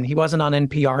CNN. He wasn't on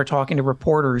NPR talking to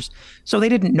reporters. So they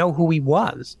didn't know who he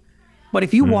was. But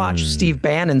if you watch Steve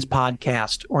Bannon's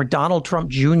podcast or Donald Trump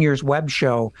Jr.'s web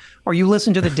show, or you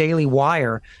listen to the Daily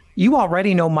Wire, you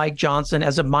already know Mike Johnson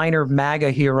as a minor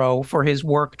MAGA hero for his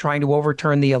work trying to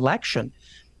overturn the election.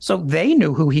 So they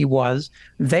knew who he was.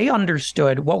 They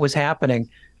understood what was happening.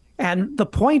 And the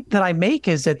point that I make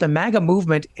is that the MAGA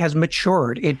movement has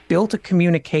matured. It built a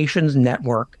communications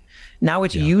network. Now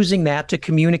it's using that to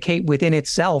communicate within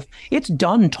itself. It's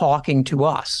done talking to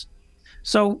us.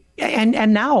 So,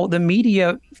 and now the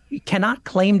media cannot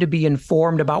claim to be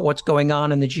informed about what's going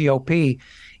on in the GOP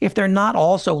if they're not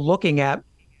also looking at,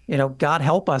 God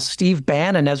help us, Steve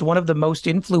Bannon as one of the most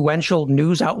influential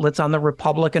news outlets on the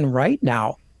Republican right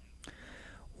now.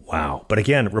 Wow. But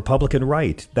again, Republican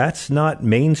right, that's not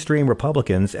mainstream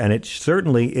Republicans. And it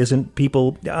certainly isn't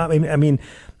people. I mean,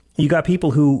 you got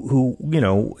people who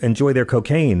enjoy their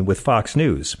cocaine with Fox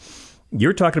News.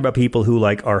 You're talking about people who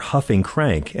are huffing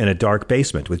crank in a dark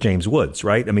basement with James Woods,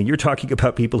 right? I mean, you're talking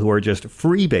about people who are just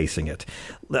freebasing it.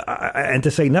 And to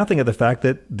say nothing of the fact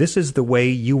that this is the way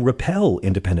you repel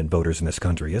independent voters in this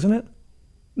country, isn't it?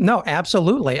 No,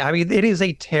 absolutely. I mean, it is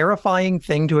a terrifying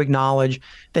thing to acknowledge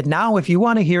that now if you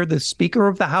want to hear the Speaker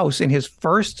of the House in his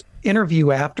first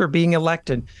interview after being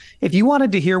elected, if you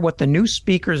wanted to hear what the new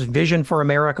Speaker's vision for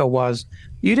America was,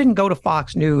 you didn't go to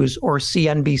Fox News or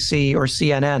CNBC or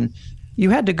CNN. You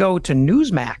had to go to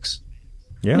Newsmax.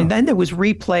 Yeah. And then it was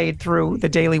replayed through the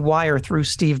Daily Wire, through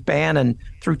Steve Bannon,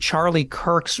 through Charlie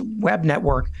Kirk's web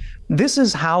network. This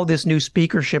is how this new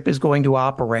speakership is going to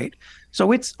operate.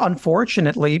 So it's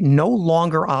unfortunately no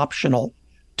longer optional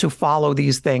to follow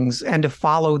these things and to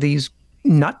follow these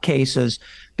nutcases,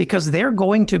 because they're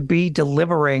going to be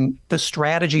delivering the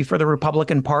strategy for the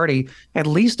Republican Party at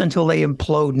least until they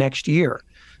implode next year.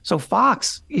 So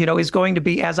Fox, is going to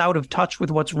be as out of touch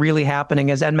with what's really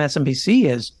happening as MSNBC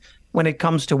is when it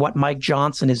comes to what Mike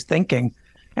Johnson is thinking.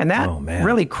 And that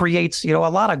really creates, a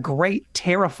lot of great,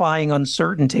 terrifying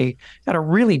uncertainty at a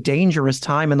really dangerous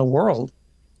time in the world.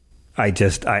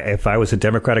 If I was a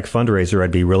Democratic fundraiser,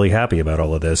 I'd be really happy about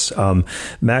all of this.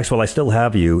 Maxwell, I still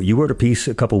have you. You wrote a piece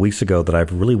a couple weeks ago that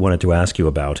I've really wanted to ask you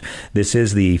about. This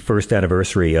is the first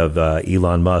anniversary of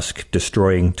Elon Musk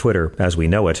destroying Twitter as we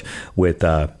know it with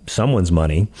someone's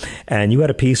money. And you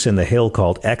had a piece in The Hill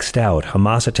called X'd Out.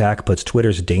 Hamas attack puts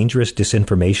Twitter's dangerous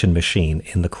disinformation machine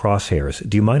in the crosshairs.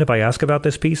 Do you mind if I ask about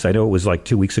this piece? I know it was like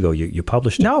 2 weeks ago you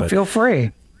published it. No, feel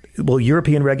free. Well,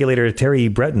 European regulator Terry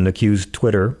Breton accused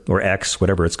Twitter, or X,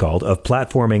 whatever it's called, of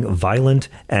platforming violent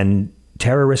and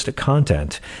terrorist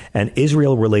content and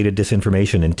Israel-related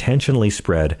disinformation intentionally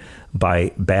spread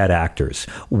by bad actors.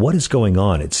 What is going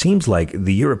on? It seems like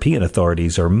the European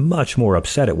authorities are much more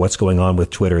upset at what's going on with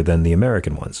Twitter than the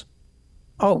American ones.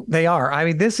 Oh, they are. I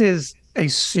mean, this is a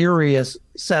serious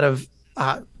set of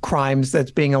crimes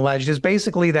that's being alleged. Is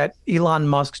basically that Elon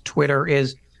Musk's Twitter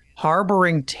is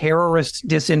harboring terrorist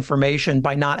disinformation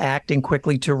by not acting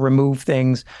quickly to remove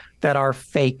things that are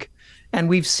fake. And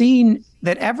we've seen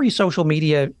that every social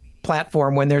media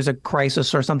platform, when there's a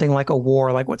crisis or something like a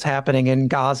war, like what's happening in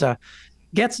Gaza,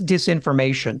 gets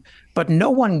disinformation. But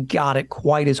no one got it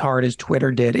quite as hard as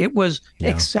Twitter did. It was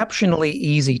exceptionally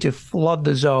easy to flood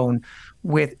the zone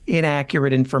with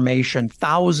inaccurate information,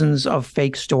 thousands of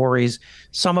fake stories,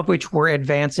 some of which were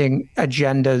advancing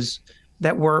agendas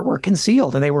that were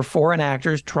concealed, and they were foreign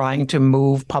actors trying to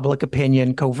move public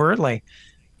opinion covertly.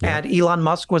 Yeah. And Elon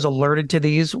Musk was alerted to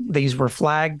these. These were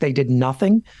flagged. They did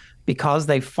nothing because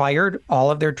they fired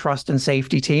all of their trust and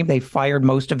safety team. They fired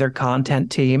most of their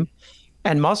content team.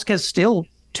 And Musk has still,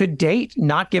 to date,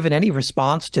 not given any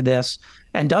response to this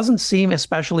and doesn't seem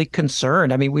especially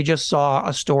concerned. I mean, we just saw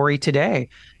a story today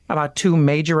about two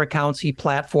major accounts he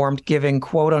platformed giving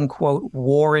quote unquote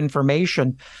war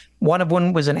information. One of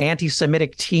them was an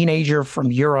anti-Semitic teenager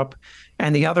from Europe,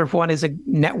 and the other one is a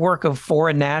network of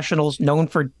foreign nationals known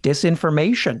for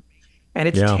disinformation. And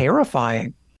it's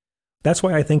terrifying. That's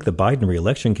why I think the Biden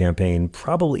re-election campaign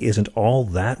probably isn't all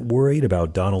that worried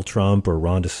about Donald Trump or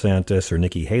Ron DeSantis or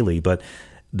Nikki Haley, but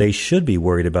they should be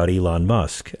worried about Elon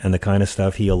Musk and the kind of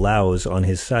stuff he allows on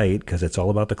his site, because it's all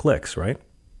about the clicks, right?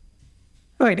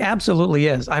 It absolutely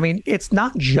is. I mean, it's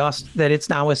not just that it's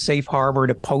now a safe harbor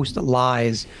to post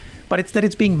lies, but it's that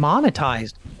it's being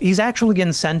monetized. He's actually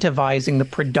incentivizing the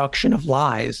production of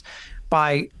lies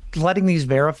by letting these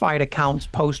verified accounts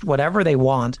post whatever they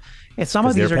want. And some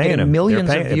of these are getting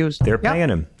millions of views. They're paying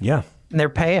him. Yeah. And they're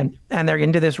paying. And they're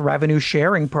into this revenue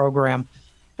sharing program.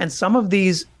 And some of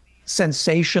these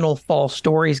sensational false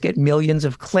stories get millions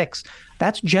of clicks.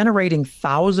 That's generating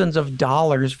thousands of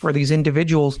dollars for these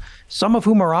individuals, some of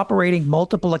whom are operating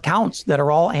multiple accounts that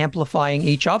are all amplifying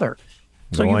each other.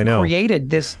 So you've created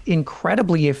this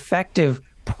incredibly effective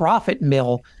profit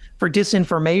mill for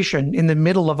disinformation in the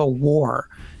middle of a war,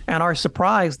 and are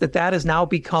surprised that that has now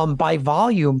become, by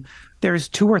volume, there's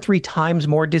 2 or 3 times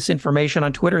more disinformation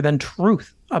on Twitter than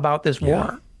truth about this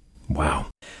war. Wow.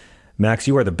 Max,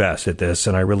 you are the best at this,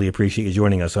 and I really appreciate you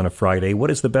joining us on a Friday.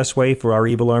 What is the best way for our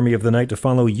evil army of the night to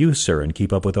follow you, sir, and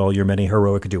keep up with all your many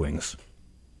heroic doings?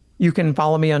 You can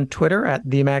follow me on Twitter at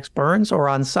 @TheMaxBurns or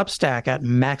on Substack at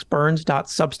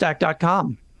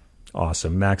maxburns.substack.com.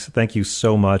 Awesome. Max, thank you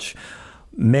so much.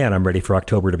 Man, I'm ready for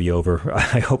October to be over.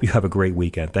 I hope you have a great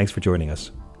weekend. Thanks for joining us.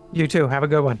 You too. Have a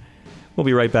good one. We'll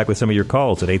be right back with some of your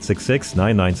calls at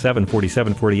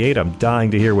 866-997-4748. I'm dying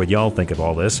to hear what y'all think of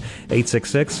all this.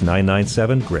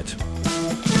 866-997-GRIT.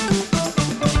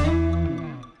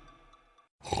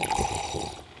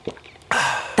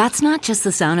 That's not just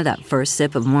the sound of that first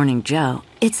sip of Morning Joe.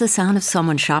 It's the sound of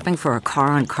someone shopping for a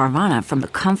car on Carvana from the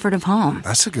comfort of home.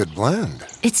 That's a good blend.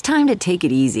 It's time to take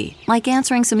it easy, like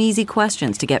answering some easy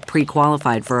questions to get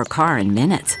pre-qualified for a car in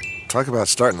minutes. Talk about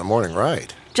starting the morning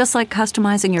right. just like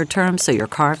customizing your terms so your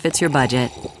car fits your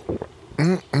budget.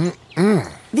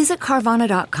 Visit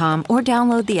Carvana.com or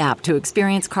download the app to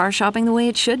experience car shopping the way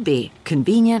it should be.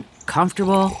 Convenient,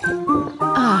 comfortable.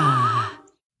 Ah.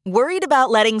 Worried about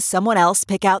letting someone else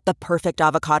pick out the perfect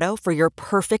avocado for your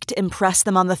perfect impress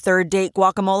them on the third date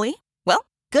guacamole? Well,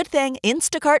 good thing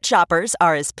Instacart shoppers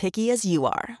are as picky as you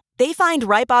are. They find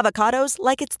ripe avocados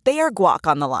like it's their guac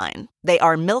on the line. They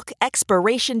are milk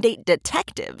expiration date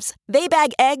detectives. They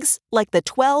bag eggs like the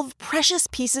 12 precious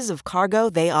pieces of cargo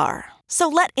they are. So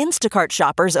let Instacart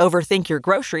shoppers overthink your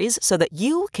groceries so that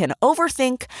you can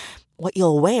overthink what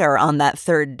you'll wear on that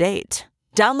third date.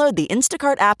 Download the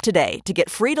Instacart app today to get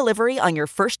free delivery on your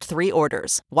first 3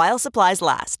 orders, while supplies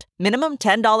last. Minimum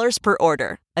 $10 per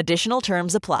order. Additional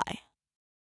terms apply.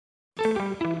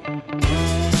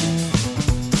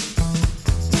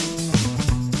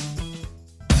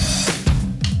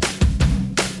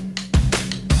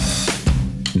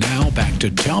 Now back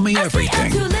to Tell Me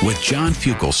Everything with John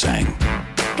Fugelsang.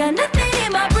 Got nothing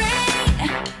in my brain.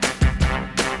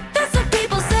 That's what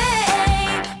people say.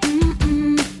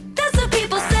 That's what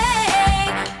people say.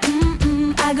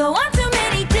 I go on too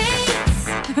many dates,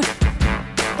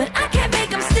 but I can't make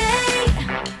them stay.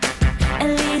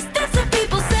 At least that's what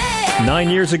people say. 9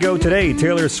 years ago today,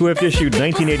 Taylor Swift issued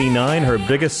 1989, her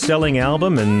biggest-selling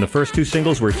album, and the first 2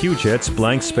 singles were huge hits,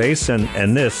 Blank Space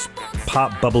and this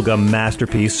pop bubblegum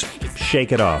masterpiece,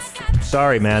 Shake It Off.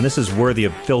 Sorry, man, this is worthy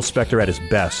of Phil Spector at his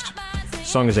best. The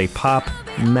song is a pop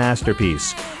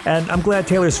masterpiece. And I'm glad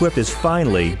Taylor Swift is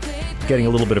finally getting a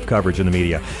little bit of coverage in the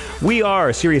media. We are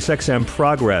SiriusXM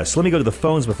Progress. Let me go to the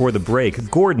phones before the break.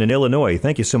 Gordon in Illinois,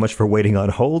 thank you so much for waiting on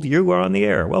hold. You are on the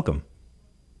air. Welcome.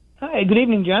 Hi, good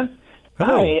evening, John.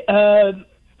 Hello. Hi.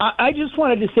 I just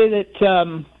wanted to say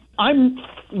that I'm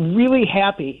really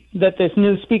happy that this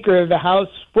new Speaker of the House,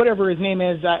 whatever his name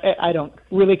is, I don't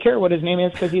really care what his name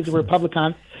is because he's a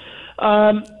Republican.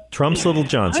 Trump's Little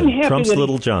Johnson. Trump's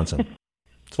Little Johnson.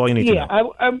 That's all you need to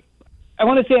know. I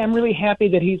want to say I'm really happy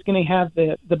that he's going to have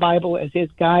the Bible as his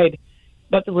guide,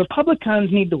 but the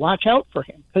Republicans need to watch out for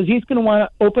him because he's going to want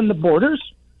to open the borders.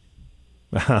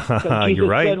 You're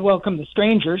right. Said, welcome the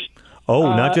strangers.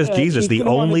 Oh, not just Jesus. The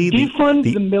only defund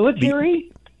the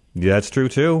military. That's true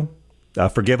too.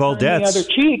 Forgive all debts. The other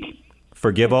cheek.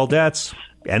 Forgive all debts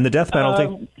and the death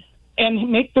penalty. And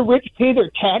make the rich pay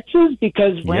their taxes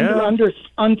because render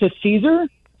unto Caesar.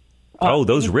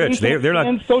 Those rich. They're not.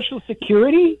 And Social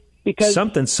Security because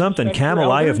something.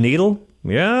 Camel Eye of Needle.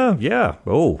 Yeah.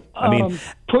 Oh, I mean,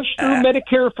 push through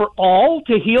Medicare for all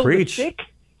to heal the sick.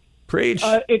 Preach.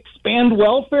 Expand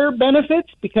welfare benefits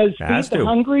because feed the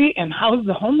hungry and house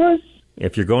the homeless.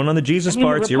 If you're going on the Jesus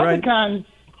parts, you're right.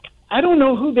 I don't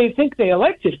know who they think they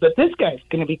elected, but this guy's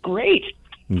going to be great.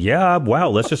 Yeah, wow.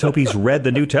 Let's just hope he's read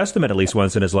the New Testament at least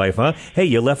once in his life, huh? Hey,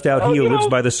 you left out he who lives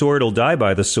by the sword will die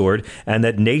by the sword, and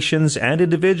that nations and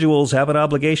individuals have an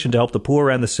obligation to help the poor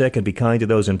and the sick and be kind to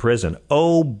those in prison.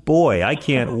 Oh, boy, I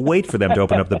can't wait for them to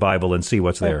open up the Bible and see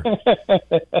what's there.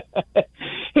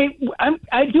 Hey,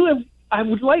 I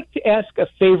would like to ask a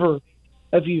favor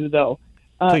of you, though,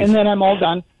 and then I'm all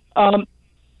done.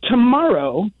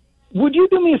 Tomorrow, would you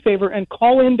do me a favor and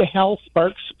call into Hal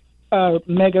Sparks'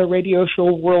 mega radio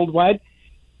show worldwide?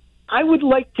 I would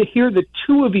like to hear the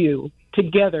two of you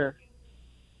together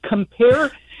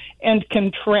compare and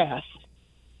contrast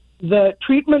the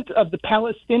treatment of the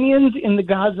Palestinians in the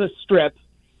Gaza Strip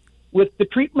with the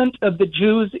treatment of the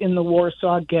Jews in the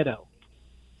Warsaw Ghetto.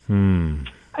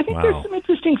 I think there's some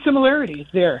interesting similarities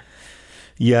there.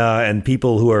 Yeah, and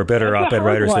people who are better op-ed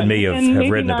writers than me have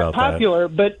written about popular,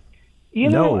 that. But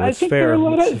it's fair.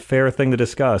 It's a fair thing to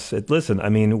discuss. Listen, I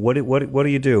mean, what do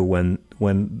you do when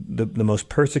the most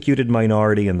persecuted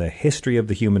minority in the history of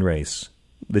the human race,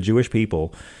 the Jewish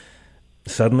people,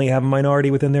 suddenly have a minority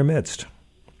within their midst?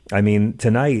 I mean,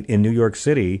 tonight in New York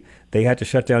City, they had to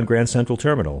shut down Grand Central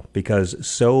Terminal because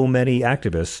so many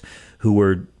activists who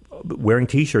were wearing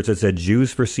T-shirts that said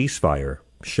Jews for ceasefire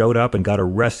showed up and got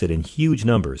arrested in huge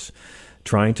numbers,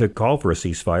 trying to call for a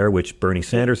ceasefire, which Bernie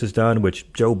Sanders has done,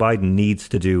 which Joe Biden needs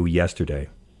to do yesterday.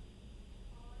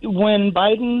 When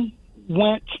Biden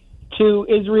went to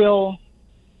Israel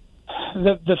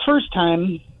the first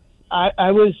time,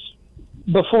 I was,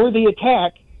 before the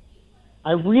attack,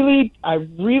 I really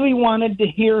wanted to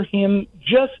hear him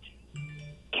just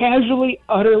casually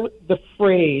utter the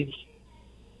phrase,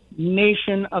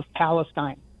 Nation of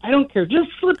Palestine. I don't care. Just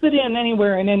slip it in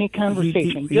anywhere in any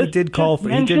conversation. He did call for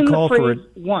it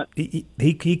once.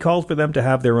 He called for them to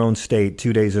have their own state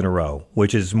 2 days in a row,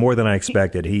 which is more than I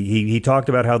expected. He talked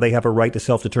about how they have a right to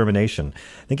self-determination.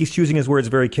 I think he's choosing his words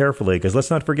very carefully, because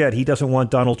let's not forget, he doesn't want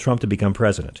Donald Trump to become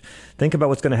president. Think about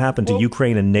what's going to happen to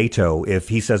Ukraine and NATO if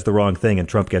he says the wrong thing and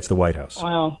Trump gets the White House.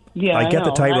 Well, yeah, I get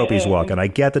the tightrope he's walking. I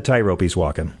get the tightrope he's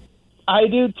walking. I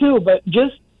do too, but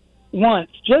just once,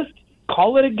 just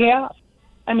call it a gaffe.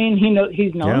 I mean,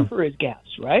 he's known for his gaffes,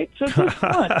 right? So just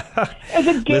once, as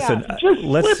a gaffe, Listen, just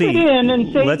slip it in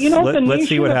and say, the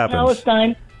nation of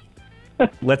Palestine.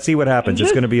 Let's see what happens.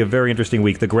 It's going to be a very interesting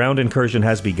week. The ground incursion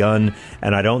has begun,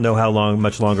 and I don't know how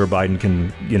much longer Biden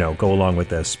can, go along with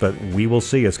this. But we will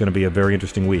see. It's going to be a very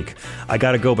interesting week. I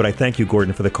got to go, but I thank you,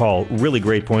 Gordon, for the call. Really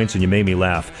great points, and you made me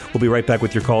laugh. We'll be right back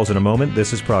with your calls in a moment.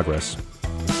 This is Progress.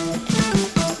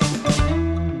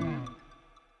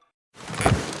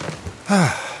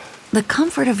 The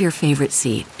comfort of your favorite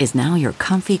seat is now your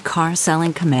comfy car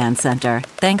selling command center,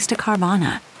 thanks to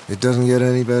Carvana. It doesn't get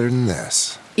any better than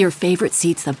this. Your favorite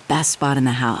seat's the best spot in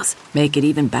the house. Make it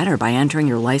even better by entering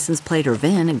your license plate or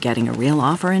VIN and getting a real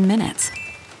offer in minutes.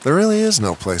 There really is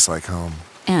no place like home.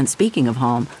 And speaking of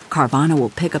home, Carvana will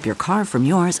pick up your car from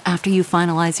yours after you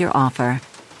finalize your offer.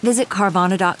 Visit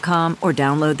Carvana.com or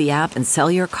download the app and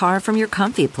sell your car from your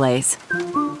comfy place.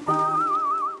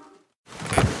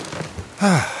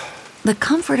 The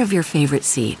comfort of your favorite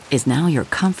seat is now your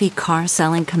comfy car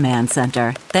selling command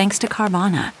center, thanks to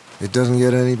Carvana. It doesn't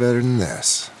get any better than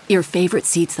this. Your favorite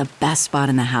seat's the best spot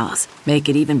in the house. Make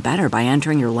it even better by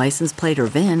entering your license plate or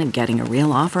VIN and getting a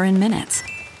real offer in minutes.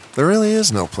 There really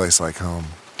is no place like home.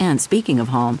 And speaking of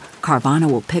home, Carvana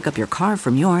will pick up your car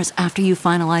from yours after you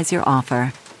finalize your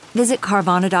offer. Visit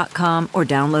Carvana.com or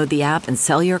download the app and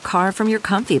sell your car from your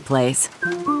comfy place.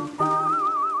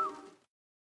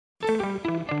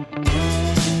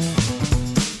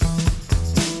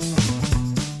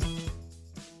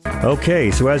 Okay,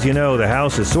 so as you know, the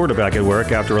House is sort of back at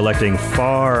work after electing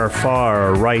far,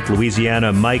 far right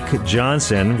Louisiana Mike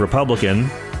Johnson,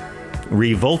 Republican,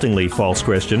 revoltingly false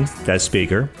Christian, as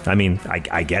Speaker. I mean,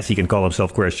 I guess he can call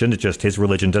himself Christian. It's just his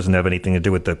religion doesn't have anything to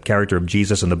do with the character of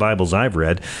Jesus in the Bibles I've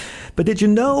read. But did you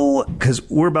know, because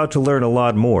we're about to learn a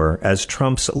lot more as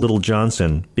Trump's Little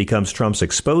Johnson becomes Trump's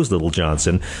exposed Little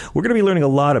Johnson, we're going to be learning a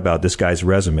lot about this guy's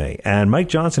resume. And Mike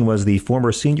Johnson was the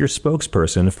former senior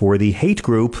spokesperson for the hate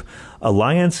group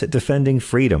Alliance Defending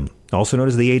Freedom, also known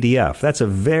as the ADF. That's a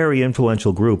very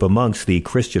influential group amongst the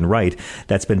Christian right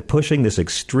that's been pushing this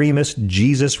extremist,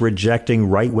 Jesus-rejecting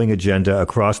right-wing agenda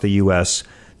across the U.S.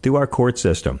 through our court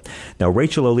system. Now,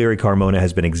 Rachel O'Leary Carmona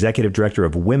has been executive director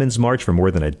of Women's March for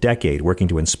more than a decade, working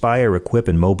to inspire, equip,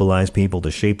 and mobilize people to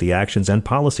shape the actions and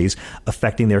policies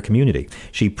affecting their community.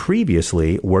 She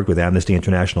previously worked with Amnesty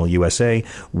International USA,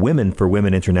 Women for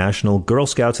Women International, Girl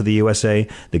Scouts of the USA,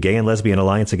 the Gay and Lesbian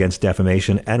Alliance Against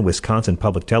Defamation, and Wisconsin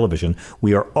Public Television.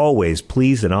 We are always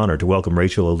pleased and honored to welcome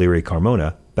Rachel O'Leary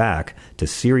Carmona back to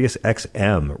Sirius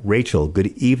XM. Rachel, good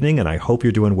evening, and I hope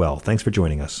you're doing well. Thanks for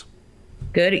joining us.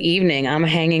 Good evening. I'm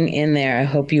hanging in there. I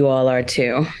hope you all are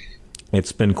too.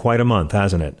 It's been quite a month,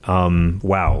 hasn't it?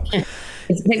 Wow.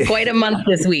 It's been quite a month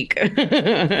this week.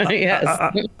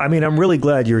 Yes. I mean, I'm really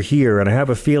glad you're here, and I have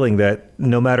a feeling that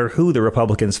no matter who the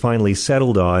Republicans finally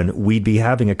settled on, we'd be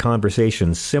having a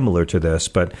conversation similar to this.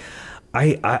 But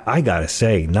I gotta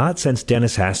say, not since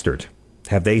Dennis Hastert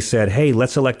have they said, hey,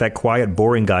 let's elect that quiet,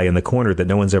 boring guy in the corner that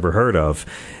no one's ever heard of.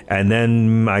 And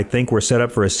then I think we're set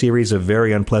up for a series of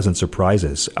very unpleasant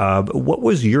surprises. What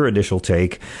was your initial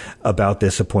take about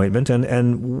this appointment,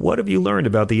 and what have you learned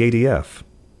about the ADF?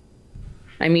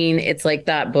 I mean, it's like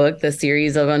that book, The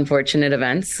Series of Unfortunate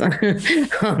Events. I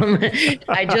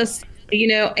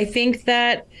think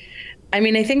that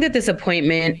this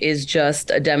appointment is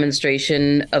just a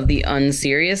demonstration of the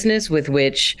unseriousness with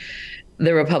which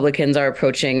the Republicans are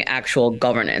approaching actual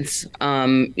governance.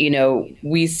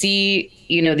 We see,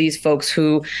 these folks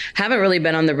who haven't really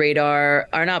been on the radar,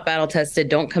 are not battle tested,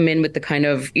 don't come in with the kind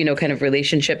of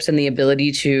relationships and the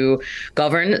ability to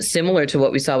govern, similar to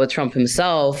what we saw with Trump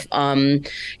himself,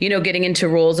 getting into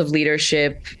roles of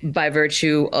leadership by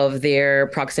virtue of their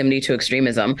proximity to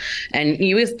extremism. And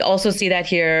you also see that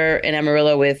here in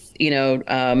Amarillo with,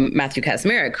 Matthew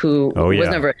Kacsmaryk, who was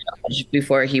never a judge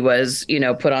before he was,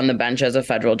 put on the bench as a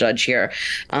federal judge here.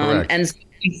 And so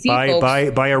you see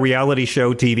by a reality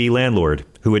show TV landlord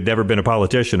who had never been a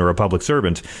politician or a public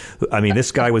servant. I mean,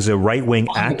 this guy was a right-wing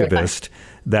activist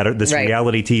that this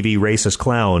reality TV racist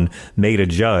clown made a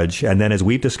judge. And then, as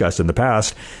we've discussed in the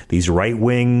past, these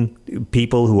right-wing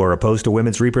people who are opposed to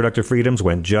women's reproductive freedoms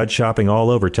went judge shopping all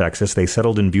over Texas. They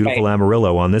settled in beautiful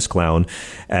Amarillo on this clown.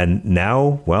 And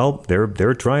now, well,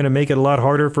 they're trying to make it a lot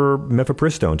harder for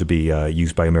mifepristone to be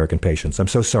used by American patients. I'm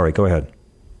so sorry. Go ahead.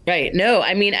 Right. No,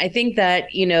 I mean, I think that,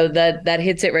 that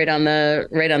hits it right on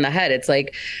the head. It's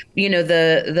like,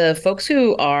 the folks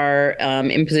who are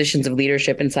in positions of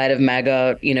leadership inside of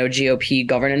MAGA, GOP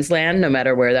governance land, no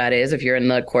matter where that is, if you're in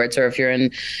the courts or if you're in,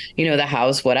 the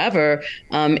House, whatever,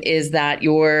 is that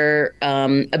your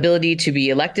ability to be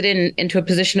elected into a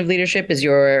position of leadership is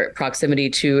your proximity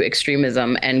to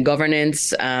extremism and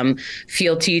governance,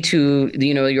 fealty to,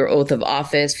 your oath of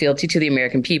office, fealty to the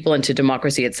American people and to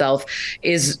democracy itself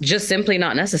is just simply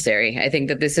not necessary. I think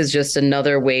that this is just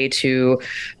another way to,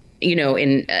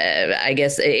 I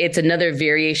guess it's another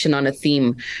variation on a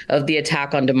theme of the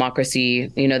attack on democracy,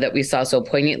 that we saw so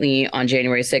poignantly on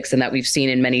January 6th and that we've seen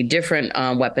in many different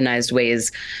weaponized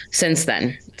ways since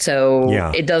then. So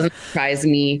It doesn't surprise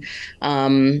me.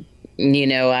 I'm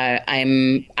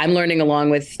learning along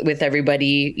with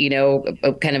everybody,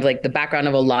 kind of like the background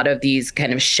of a lot of these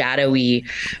kind of shadowy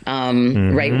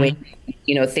right-wing,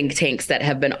 think tanks that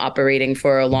have been operating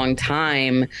for a long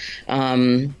time,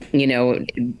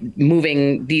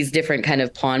 moving these different kind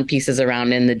of pawn pieces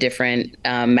around in the different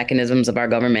mechanisms of our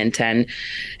government. And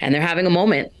they're having a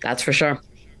moment, that's for sure.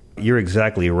 You're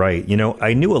exactly right.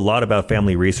 I knew a lot about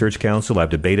Family Research Council. I've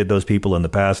debated those people in the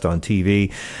past on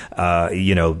TV.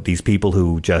 These people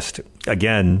who just,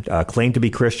 again, claim to be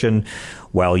Christian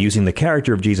while using the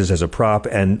character of Jesus as a prop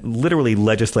and literally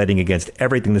legislating against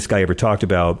everything this guy ever talked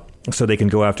about so they can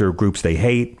go after groups they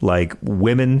hate, like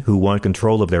women who want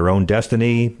control of their own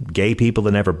destiny, gay people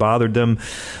that never bothered them,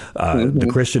 the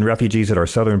Christian refugees at our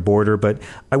southern border. But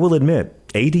I will admit,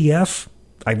 ADF,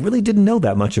 I really didn't know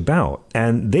that much about.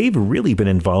 And they've really been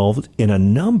involved in a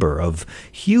number of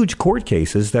huge court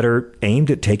cases that are aimed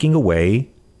at taking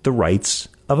away the rights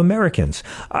of Americans.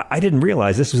 I didn't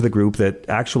realize this was the group that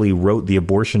actually wrote the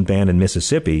abortion ban in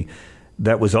Mississippi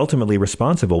that was ultimately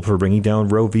responsible for bringing down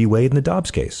Roe v. Wade in the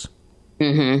Dobbs case.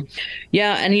 Mm-hmm.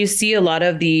 Yeah. And you see a lot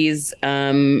of these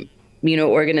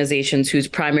organizations whose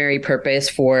primary purpose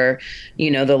for,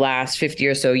 the last 50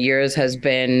 or so years has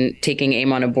been taking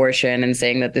aim on abortion and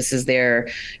saying that this is their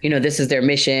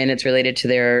mission. It's related to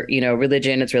their,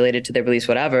 religion. It's related to their beliefs,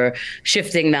 whatever,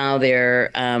 shifting now their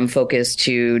focus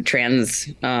to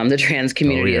the trans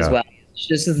community as well.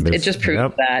 It just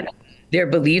proves that their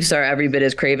beliefs are every bit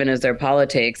as craven as their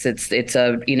politics. It's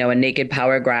a naked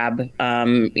power grab,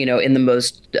 in the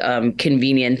most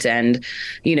convenient and,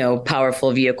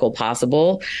 powerful vehicle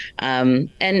possible. And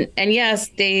yes,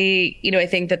 they, I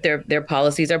think that their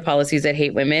policies are policies that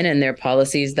hate women and they're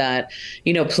policies that,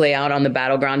 play out on the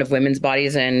battleground of women's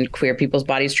bodies and queer people's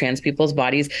bodies, trans people's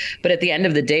bodies. But at the end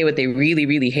of the day, what they really,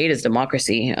 really hate is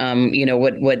democracy.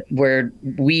 Where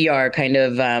we are kind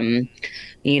of,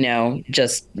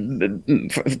 just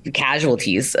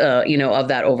casualties, of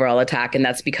that overall attack. And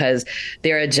that's because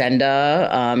their agenda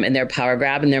and their power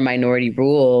grab and their minority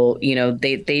rule,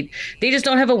 they just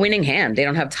don't have a winning hand. They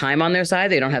don't have time on their side.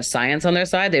 They don't have science on their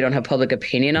side. They don't have public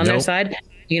opinion on their side.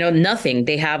 Nothing.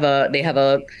 They have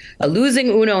a losing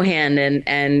Uno hand,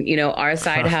 and our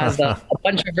side has a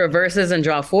bunch of reverses and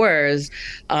draw fours.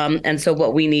 And so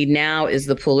what we need now is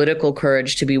the political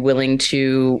courage to be willing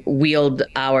to wield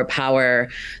our power,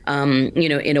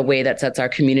 in a way that sets our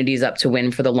communities up to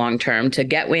win for the long term, to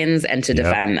get wins and to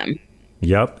defend them.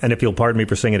 Yep. And if you'll pardon me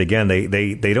for saying it again,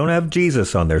 they don't have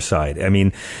Jesus on their side. I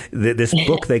mean, this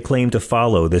book they claim to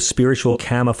follow, this spiritual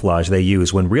camouflage they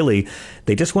use, when really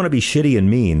they just want to be shitty and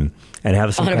mean and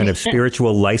have some kind of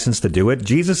spiritual license to do it.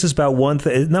 Jesus is about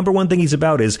number one thing he's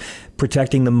about is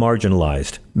protecting the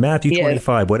marginalized. Matthew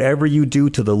 25, whatever you do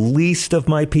to the least of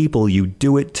my people, you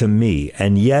do it to me.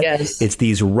 And yet it's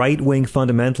these right-wing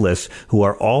fundamentalists who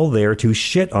are all there to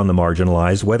shit on the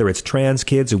marginalized, whether it's trans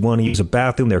kids who want to use a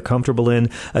bathroom they're comfortable in,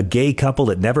 a gay couple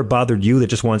that never bothered you that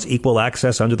just wants equal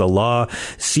access under the law,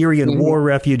 Syrian war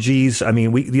refugees. I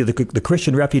mean, the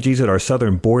Christian refugees at our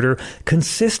southern border.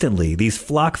 Consistently, these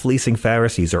flock-fleecing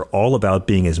Pharisees are all about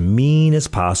being as mean as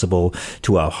possible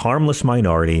to a harmless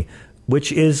minority,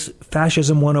 which is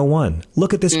fascism 101.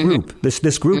 Look at this group.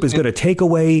 This group is going to take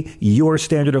away your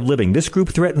standard of living. This group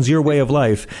threatens your way of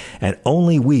life, and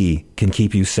only we can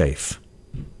keep you safe.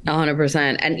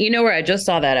 100%. And where I just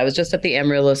saw that? I was just at the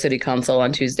Amarillo City Council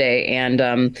on Tuesday,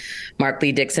 and Mark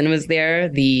Lee Dixon was there,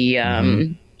 the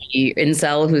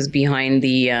incel who's behind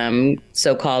the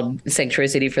so-called Sanctuary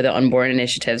City for the Unborn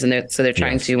initiatives. And they're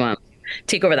trying to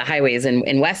take over the highways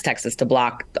in West Texas to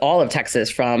block all of Texas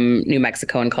from New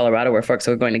Mexico and Colorado, where folks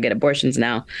are going to get abortions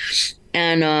now.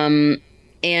 And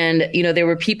there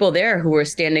were people there who were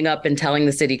standing up and telling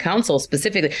the city council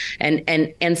specifically,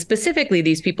 and specifically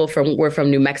these people were from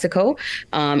New Mexico,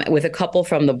 with a couple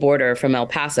from the border from El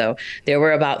Paso. There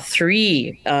were about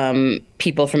 3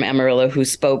 people from Amarillo who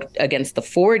spoke against the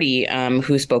 40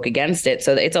 who spoke against it.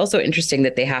 So it's also interesting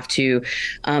that they have to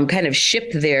kind of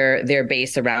ship their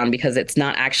base around because it's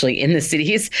not actually in the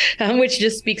cities, which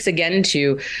just speaks again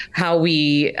to how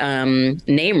we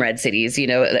name red cities,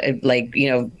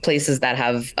 places that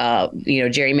have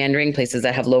gerrymandering, places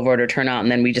that have low voter turnout,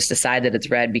 and then we just decide that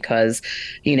it's red because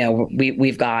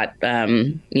we've got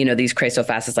these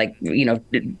crazy-so-fast like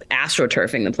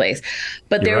astroturfing the place.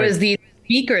 But there was these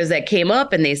speakers that came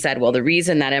up and they said, well, the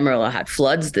reason that Amarillo had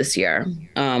floods this year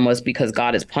was because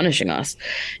God is punishing us,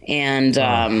 and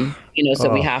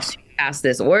we have to pass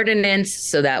this ordinance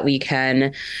so that we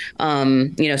can,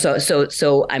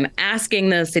 so I'm asking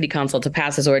the city council to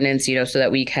pass this ordinance, so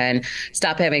that we can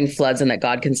stop having floods and that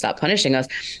God can stop punishing us.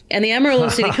 And the Amarillo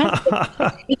City Council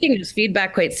is taking this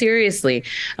feedback quite seriously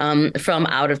from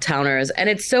out-of-towners. And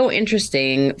it's so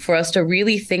interesting for us to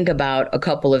really think about a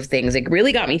couple of things. It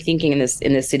really got me thinking in this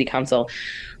city council,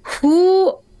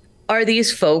 who are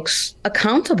these folks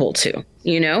accountable to?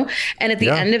 And at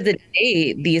the end of the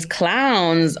day, these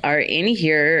clowns are in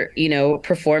here,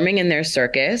 performing in their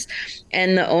circus.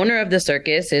 And the owner of the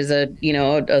circus is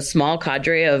a small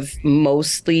cadre of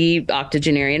mostly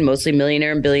octogenarian, mostly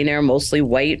millionaire and billionaire, mostly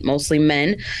white, mostly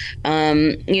men,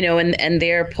 and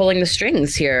they're pulling the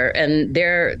strings here, and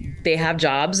they have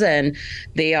jobs and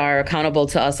they are accountable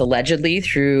to us allegedly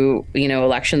through,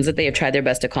 elections that they have tried their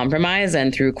best to compromise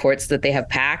and through courts that they have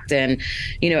packed and,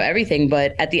 everything.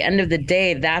 But at the end of the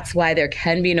day, that's why there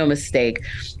can be no mistake.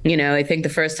 I think the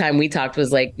first time we talked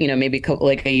was maybe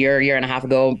like a year and a half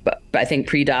ago, but I think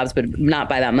pre-Dobbs, but not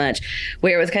by that much,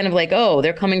 where it was kind of like, oh,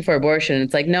 they're coming for abortion.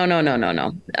 It's like, no.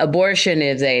 Abortion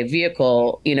is a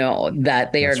vehicle, that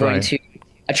they are going to,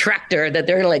 a tractor that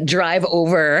they're going to drive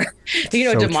over,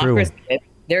 so democracy. True.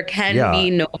 There can be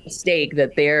no mistake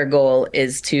that their goal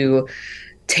is to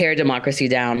tear democracy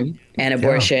down, and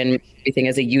abortion everything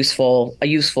as a useful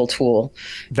tool.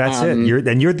 That's it.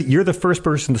 You're the first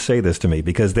person to say this to me,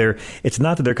 because it's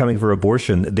not that they're coming for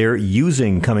abortion. They're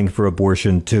using coming for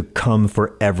abortion to come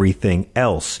for everything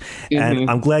else. Mm-hmm. And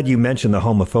I'm glad you mentioned the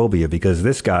homophobia, because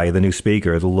this guy, the new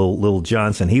speaker, the Lil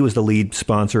Johnson, he was the lead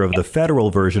sponsor of the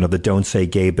federal version of the Don't Say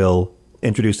Gay bill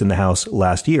introduced in the House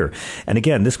last year. And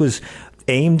again, this was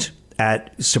aimed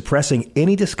at suppressing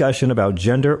any discussion about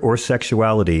gender or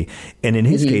sexuality. And in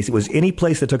his case, it was any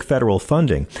place that took federal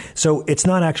funding. So it's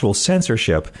not actual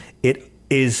censorship. It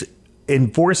is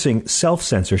enforcing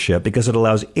self-censorship, because it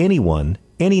allows anyone,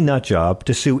 any nut job,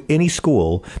 to sue any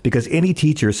school because any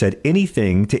teacher said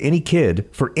anything to any kid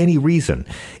for any reason.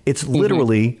 It's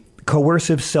literally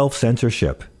coercive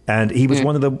self-censorship. And he was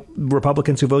one of the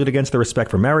Republicans who voted against the Respect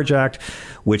for Marriage Act,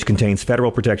 which contains federal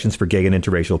protections for gay and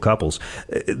interracial couples.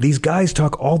 These guys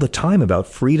talk all the time about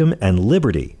freedom and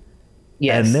liberty.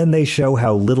 Yes. And then they show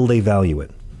how little they value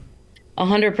it.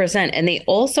 100%. And they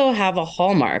also have a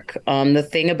hallmark. The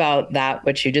thing about that,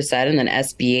 what you just said, and then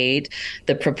SB 8,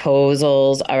 the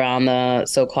proposals around the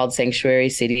so-called sanctuary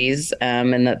cities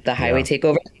and the highway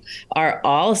takeover are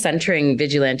all centering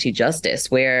vigilante justice,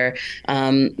 where,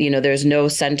 there's no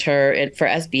center for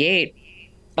SB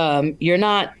 8. You're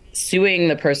not suing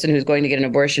the person who's going to get an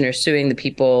abortion or suing the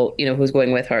people, who's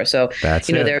going with her. So, there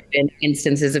have been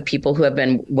instances of people who have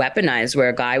been weaponized, where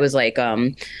a guy was like,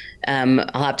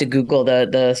 I'll have to Google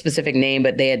the specific name,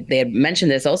 but they had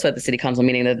mentioned this also at the city council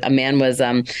meeting, that a man was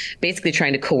basically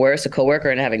trying to coerce a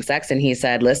coworker into having sex. And he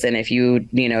said, listen, if you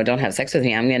don't have sex with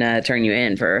me, I'm going to turn you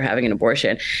in for having an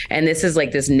abortion. And this is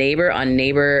like this neighbor on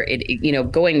neighbor,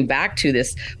 going back to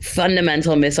this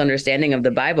fundamental misunderstanding of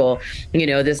the Bible,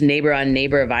 this neighbor on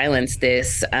neighbor violence,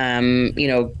 this,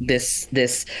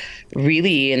 this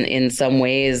really in some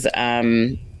ways,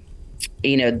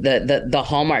 the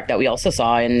hallmark that we also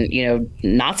saw in,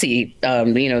 Nazi,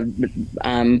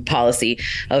 policy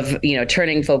of,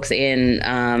 turning folks in,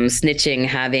 snitching,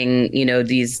 having,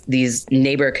 these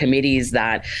neighbor committees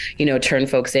that, turn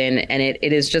folks in. And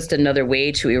it is just another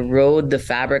way to erode the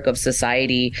fabric of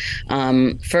society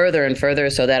further and further,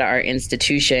 so that our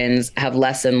institutions have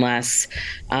less and less,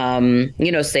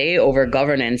 say over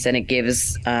governance, and it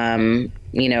gives,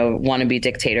 wannabe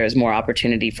dictators more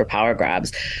opportunity for power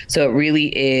grabs. So it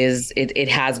really is, it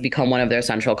has become one of their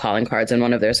central calling cards and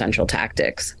one of their central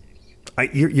tactics.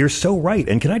 You're so right.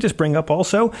 And can I just bring up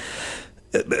also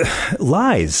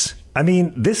lies? I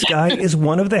mean, this guy is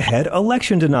one of the head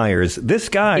election deniers. This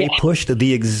guy pushed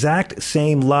the exact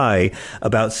same lie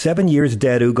about 7 years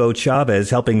dead Hugo Chavez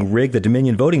helping rig the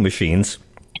Dominion voting machines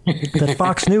that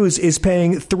Fox News is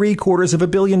paying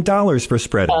 $750 million for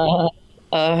spreading.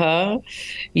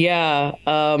 Yeah.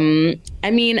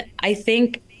 I mean, I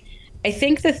think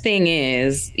the thing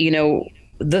is,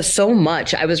 so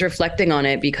much. I was reflecting on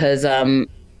it because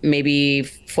maybe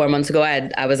 4 months ago,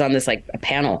 I was on this like a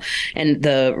panel, and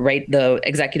the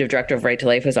executive director of Right to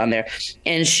Life was on there,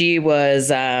 and she was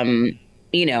ducking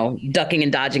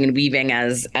and dodging and weaving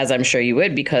as I'm sure you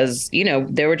would, because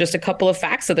there were just a couple of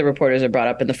facts that the reporters had brought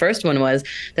up, and the first one was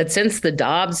that since the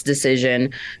Dobbs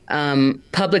decision,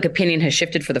 public opinion has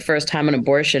shifted for the first time on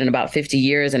abortion in about 50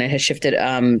 years, and it has shifted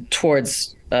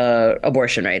towards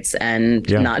abortion rights and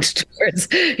not towards,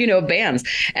 bans.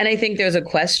 And I think there's a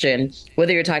question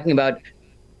whether you're talking about,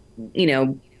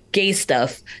 gay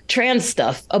stuff, trans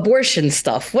stuff, abortion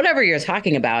stuff, whatever you're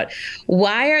talking about.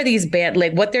 Why are these banned?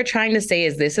 Like, what they're trying to say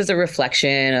is this is a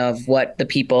reflection of what the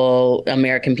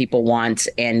American people want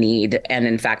and need, and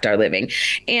in fact are living.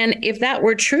 And if that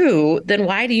were true, then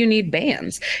why do you need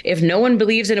bans? If no one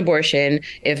believes in abortion,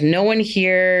 if no one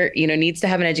here, needs to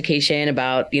have an education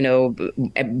about,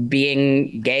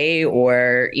 being gay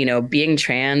or, being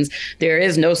trans, there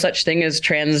is no such thing as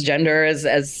transgender,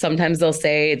 as sometimes they'll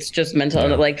say. It's just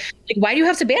mental, like, why do you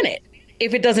have to ban it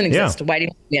if it doesn't exist? Why do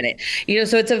you have to ban it?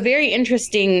 So it's a very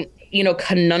interesting,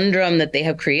 conundrum that they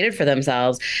have created for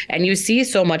themselves. And you see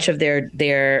so much of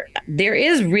there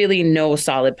is really no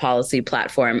solid policy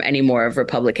platform anymore of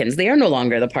Republicans. They are no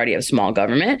longer the party of small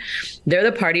government. They're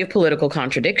the party of political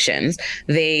contradictions.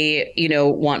 They,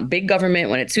 want big government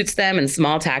when it suits them and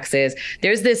small taxes.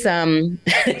 There's this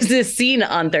this scene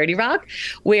on 30 Rock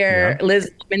where Liz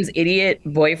Lemmon's idiot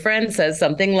boyfriend says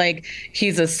something like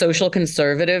he's a social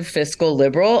conservative fiscal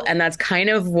liberal. And that's kind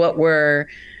of what we're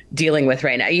dealing with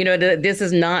right now. This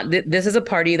is a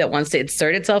party that wants to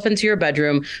insert itself into your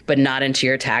bedroom, but not into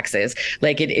your taxes.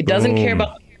 Like it doesn't care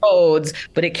about roads,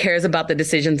 but it cares about the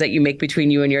decisions that you make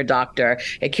between you and your doctor.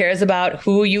 It cares about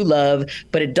who you love,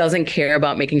 but it doesn't care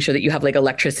about making sure that you have like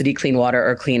electricity, clean water,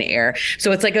 or clean air.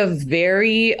 So it's like a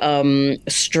very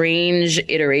strange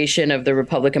iteration of the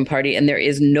Republican Party, and there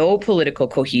is no political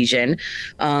cohesion,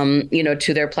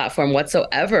 to their platform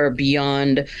whatsoever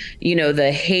beyond,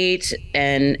 the hate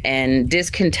and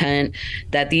discontent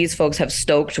that these folks have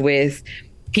stoked with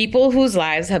people whose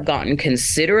lives have gotten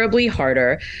considerably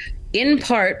harder, in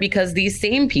part because these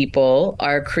same people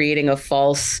are creating a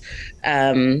false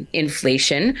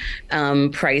inflation,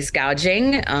 price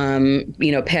gouging,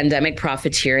 pandemic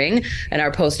profiteering, and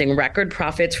are posting record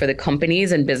profits for the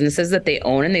companies and businesses that they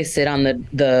own and they sit on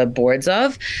the boards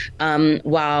of,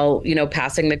 while,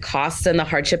 passing the costs and the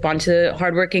hardship onto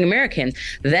hardworking Americans.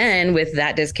 Then with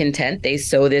that discontent, they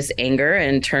sow this anger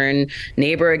and turn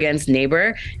neighbor against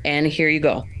neighbor. And here you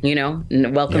go,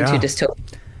 welcome to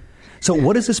dystopia. So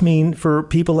what does this mean for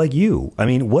people like you? I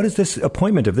mean, what is this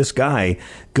appointment of this guy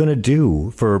going to do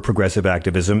for progressive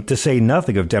activism, to say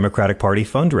nothing of Democratic Party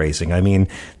fundraising? I mean,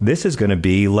 this is going to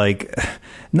be like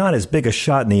not as big a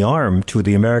shot in the arm to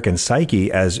the American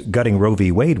psyche as gutting Roe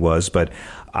v. Wade was, but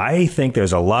I think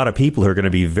there's a lot of people who are going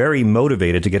to be very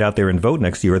motivated to get out there and vote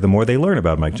next year the more they learn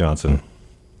about Mike Johnson.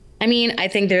 I mean, I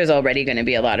think there's already going to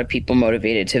be a lot of people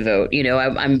motivated to vote.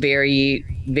 I'm very,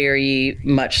 very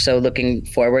much so looking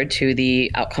forward to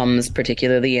the outcomes,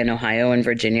 particularly in Ohio and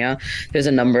Virginia. There's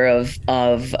a number of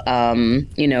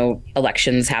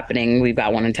elections happening. We've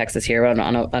got one in Texas here on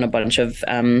a bunch of,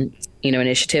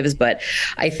 initiatives. But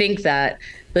I think that,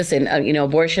 listen,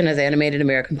 abortion has animated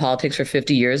American politics for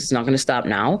 50 years. It's not going to stop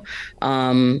now.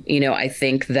 I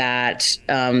think that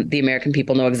the American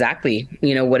people know exactly,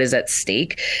 what is at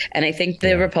stake. And I think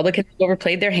the Republicans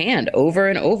overplayed their hand over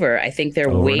and over. I think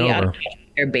they're way out of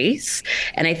their base.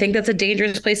 And I think that's a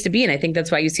dangerous place to be. And I think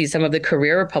that's why you see some of the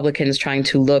career Republicans trying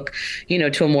to look,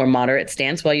 to a more moderate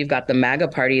stance, while you've got the MAGA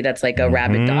party that's like a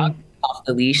rabid dog off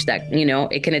the leash that,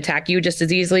 it can attack you just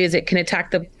as easily as it can attack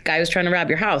the guy who's trying to rob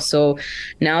your house. So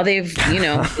now they've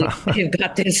they've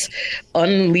got this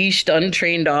unleashed,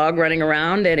 untrained dog running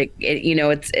around, and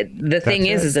the thing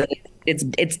is that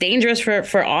it's dangerous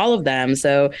for all of them.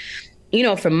 So,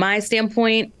 from my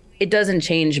standpoint, it doesn't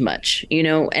change much,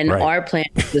 and our plan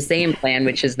is the same plan,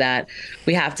 which is that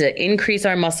we have to increase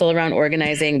our muscle around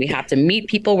organizing. We have to meet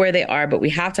people where they are, but we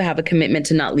have to have a commitment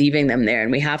to not leaving them there.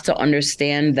 And we have to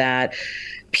understand that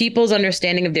people's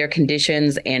understanding of their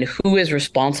conditions and who is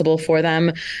responsible for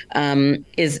them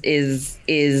is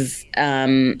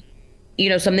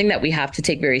something that we have to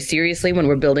take very seriously when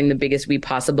we're building the biggest we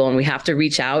possible. And we have to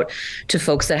reach out to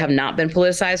folks that have not been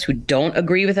politicized, who don't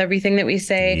agree with everything that we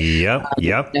say.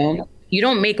 Yep. You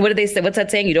don't make, what do they say? What's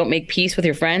that saying? You don't make peace with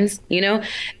your friends, You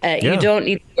don't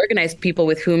need to organize people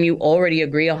with whom you already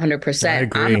agree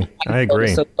 100%. I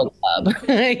agree. A social club.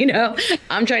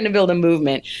 I'm trying to build a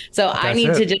movement. So I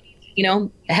need to just,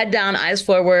 head down, eyes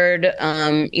forward,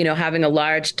 having a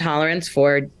large tolerance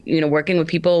for, working with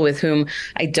people with whom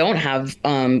I don't have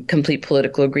complete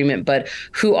political agreement, but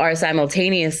who are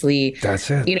simultaneously,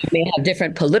 may have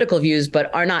different political views,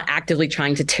 but are not actively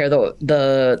trying to tear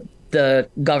the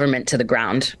government to the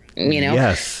ground.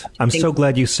 Yes. I'm so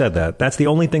glad you said that. That's the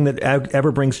only thing that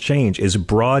ever brings change is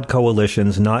broad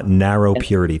coalitions, not narrow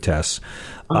purity tests.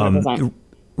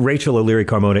 Rachel O'Leary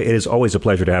Carmona, it is always a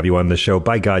pleasure to have you on the show.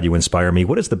 By God, you inspire me.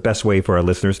 What is the best way for our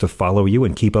listeners to follow you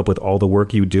and keep up with all the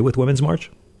work you do with Women's March?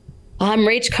 I'm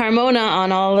Rach Carmona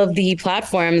on all of the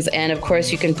platforms. And of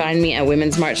course, you can find me at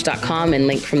womensmarch.com and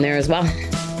link from there as well.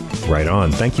 Right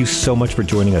on. Thank you so much for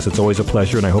joining us. It's always a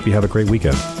pleasure, and I hope you have a great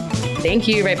weekend. Thank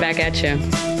you. Right back at you.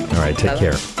 All right. Take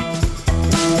care.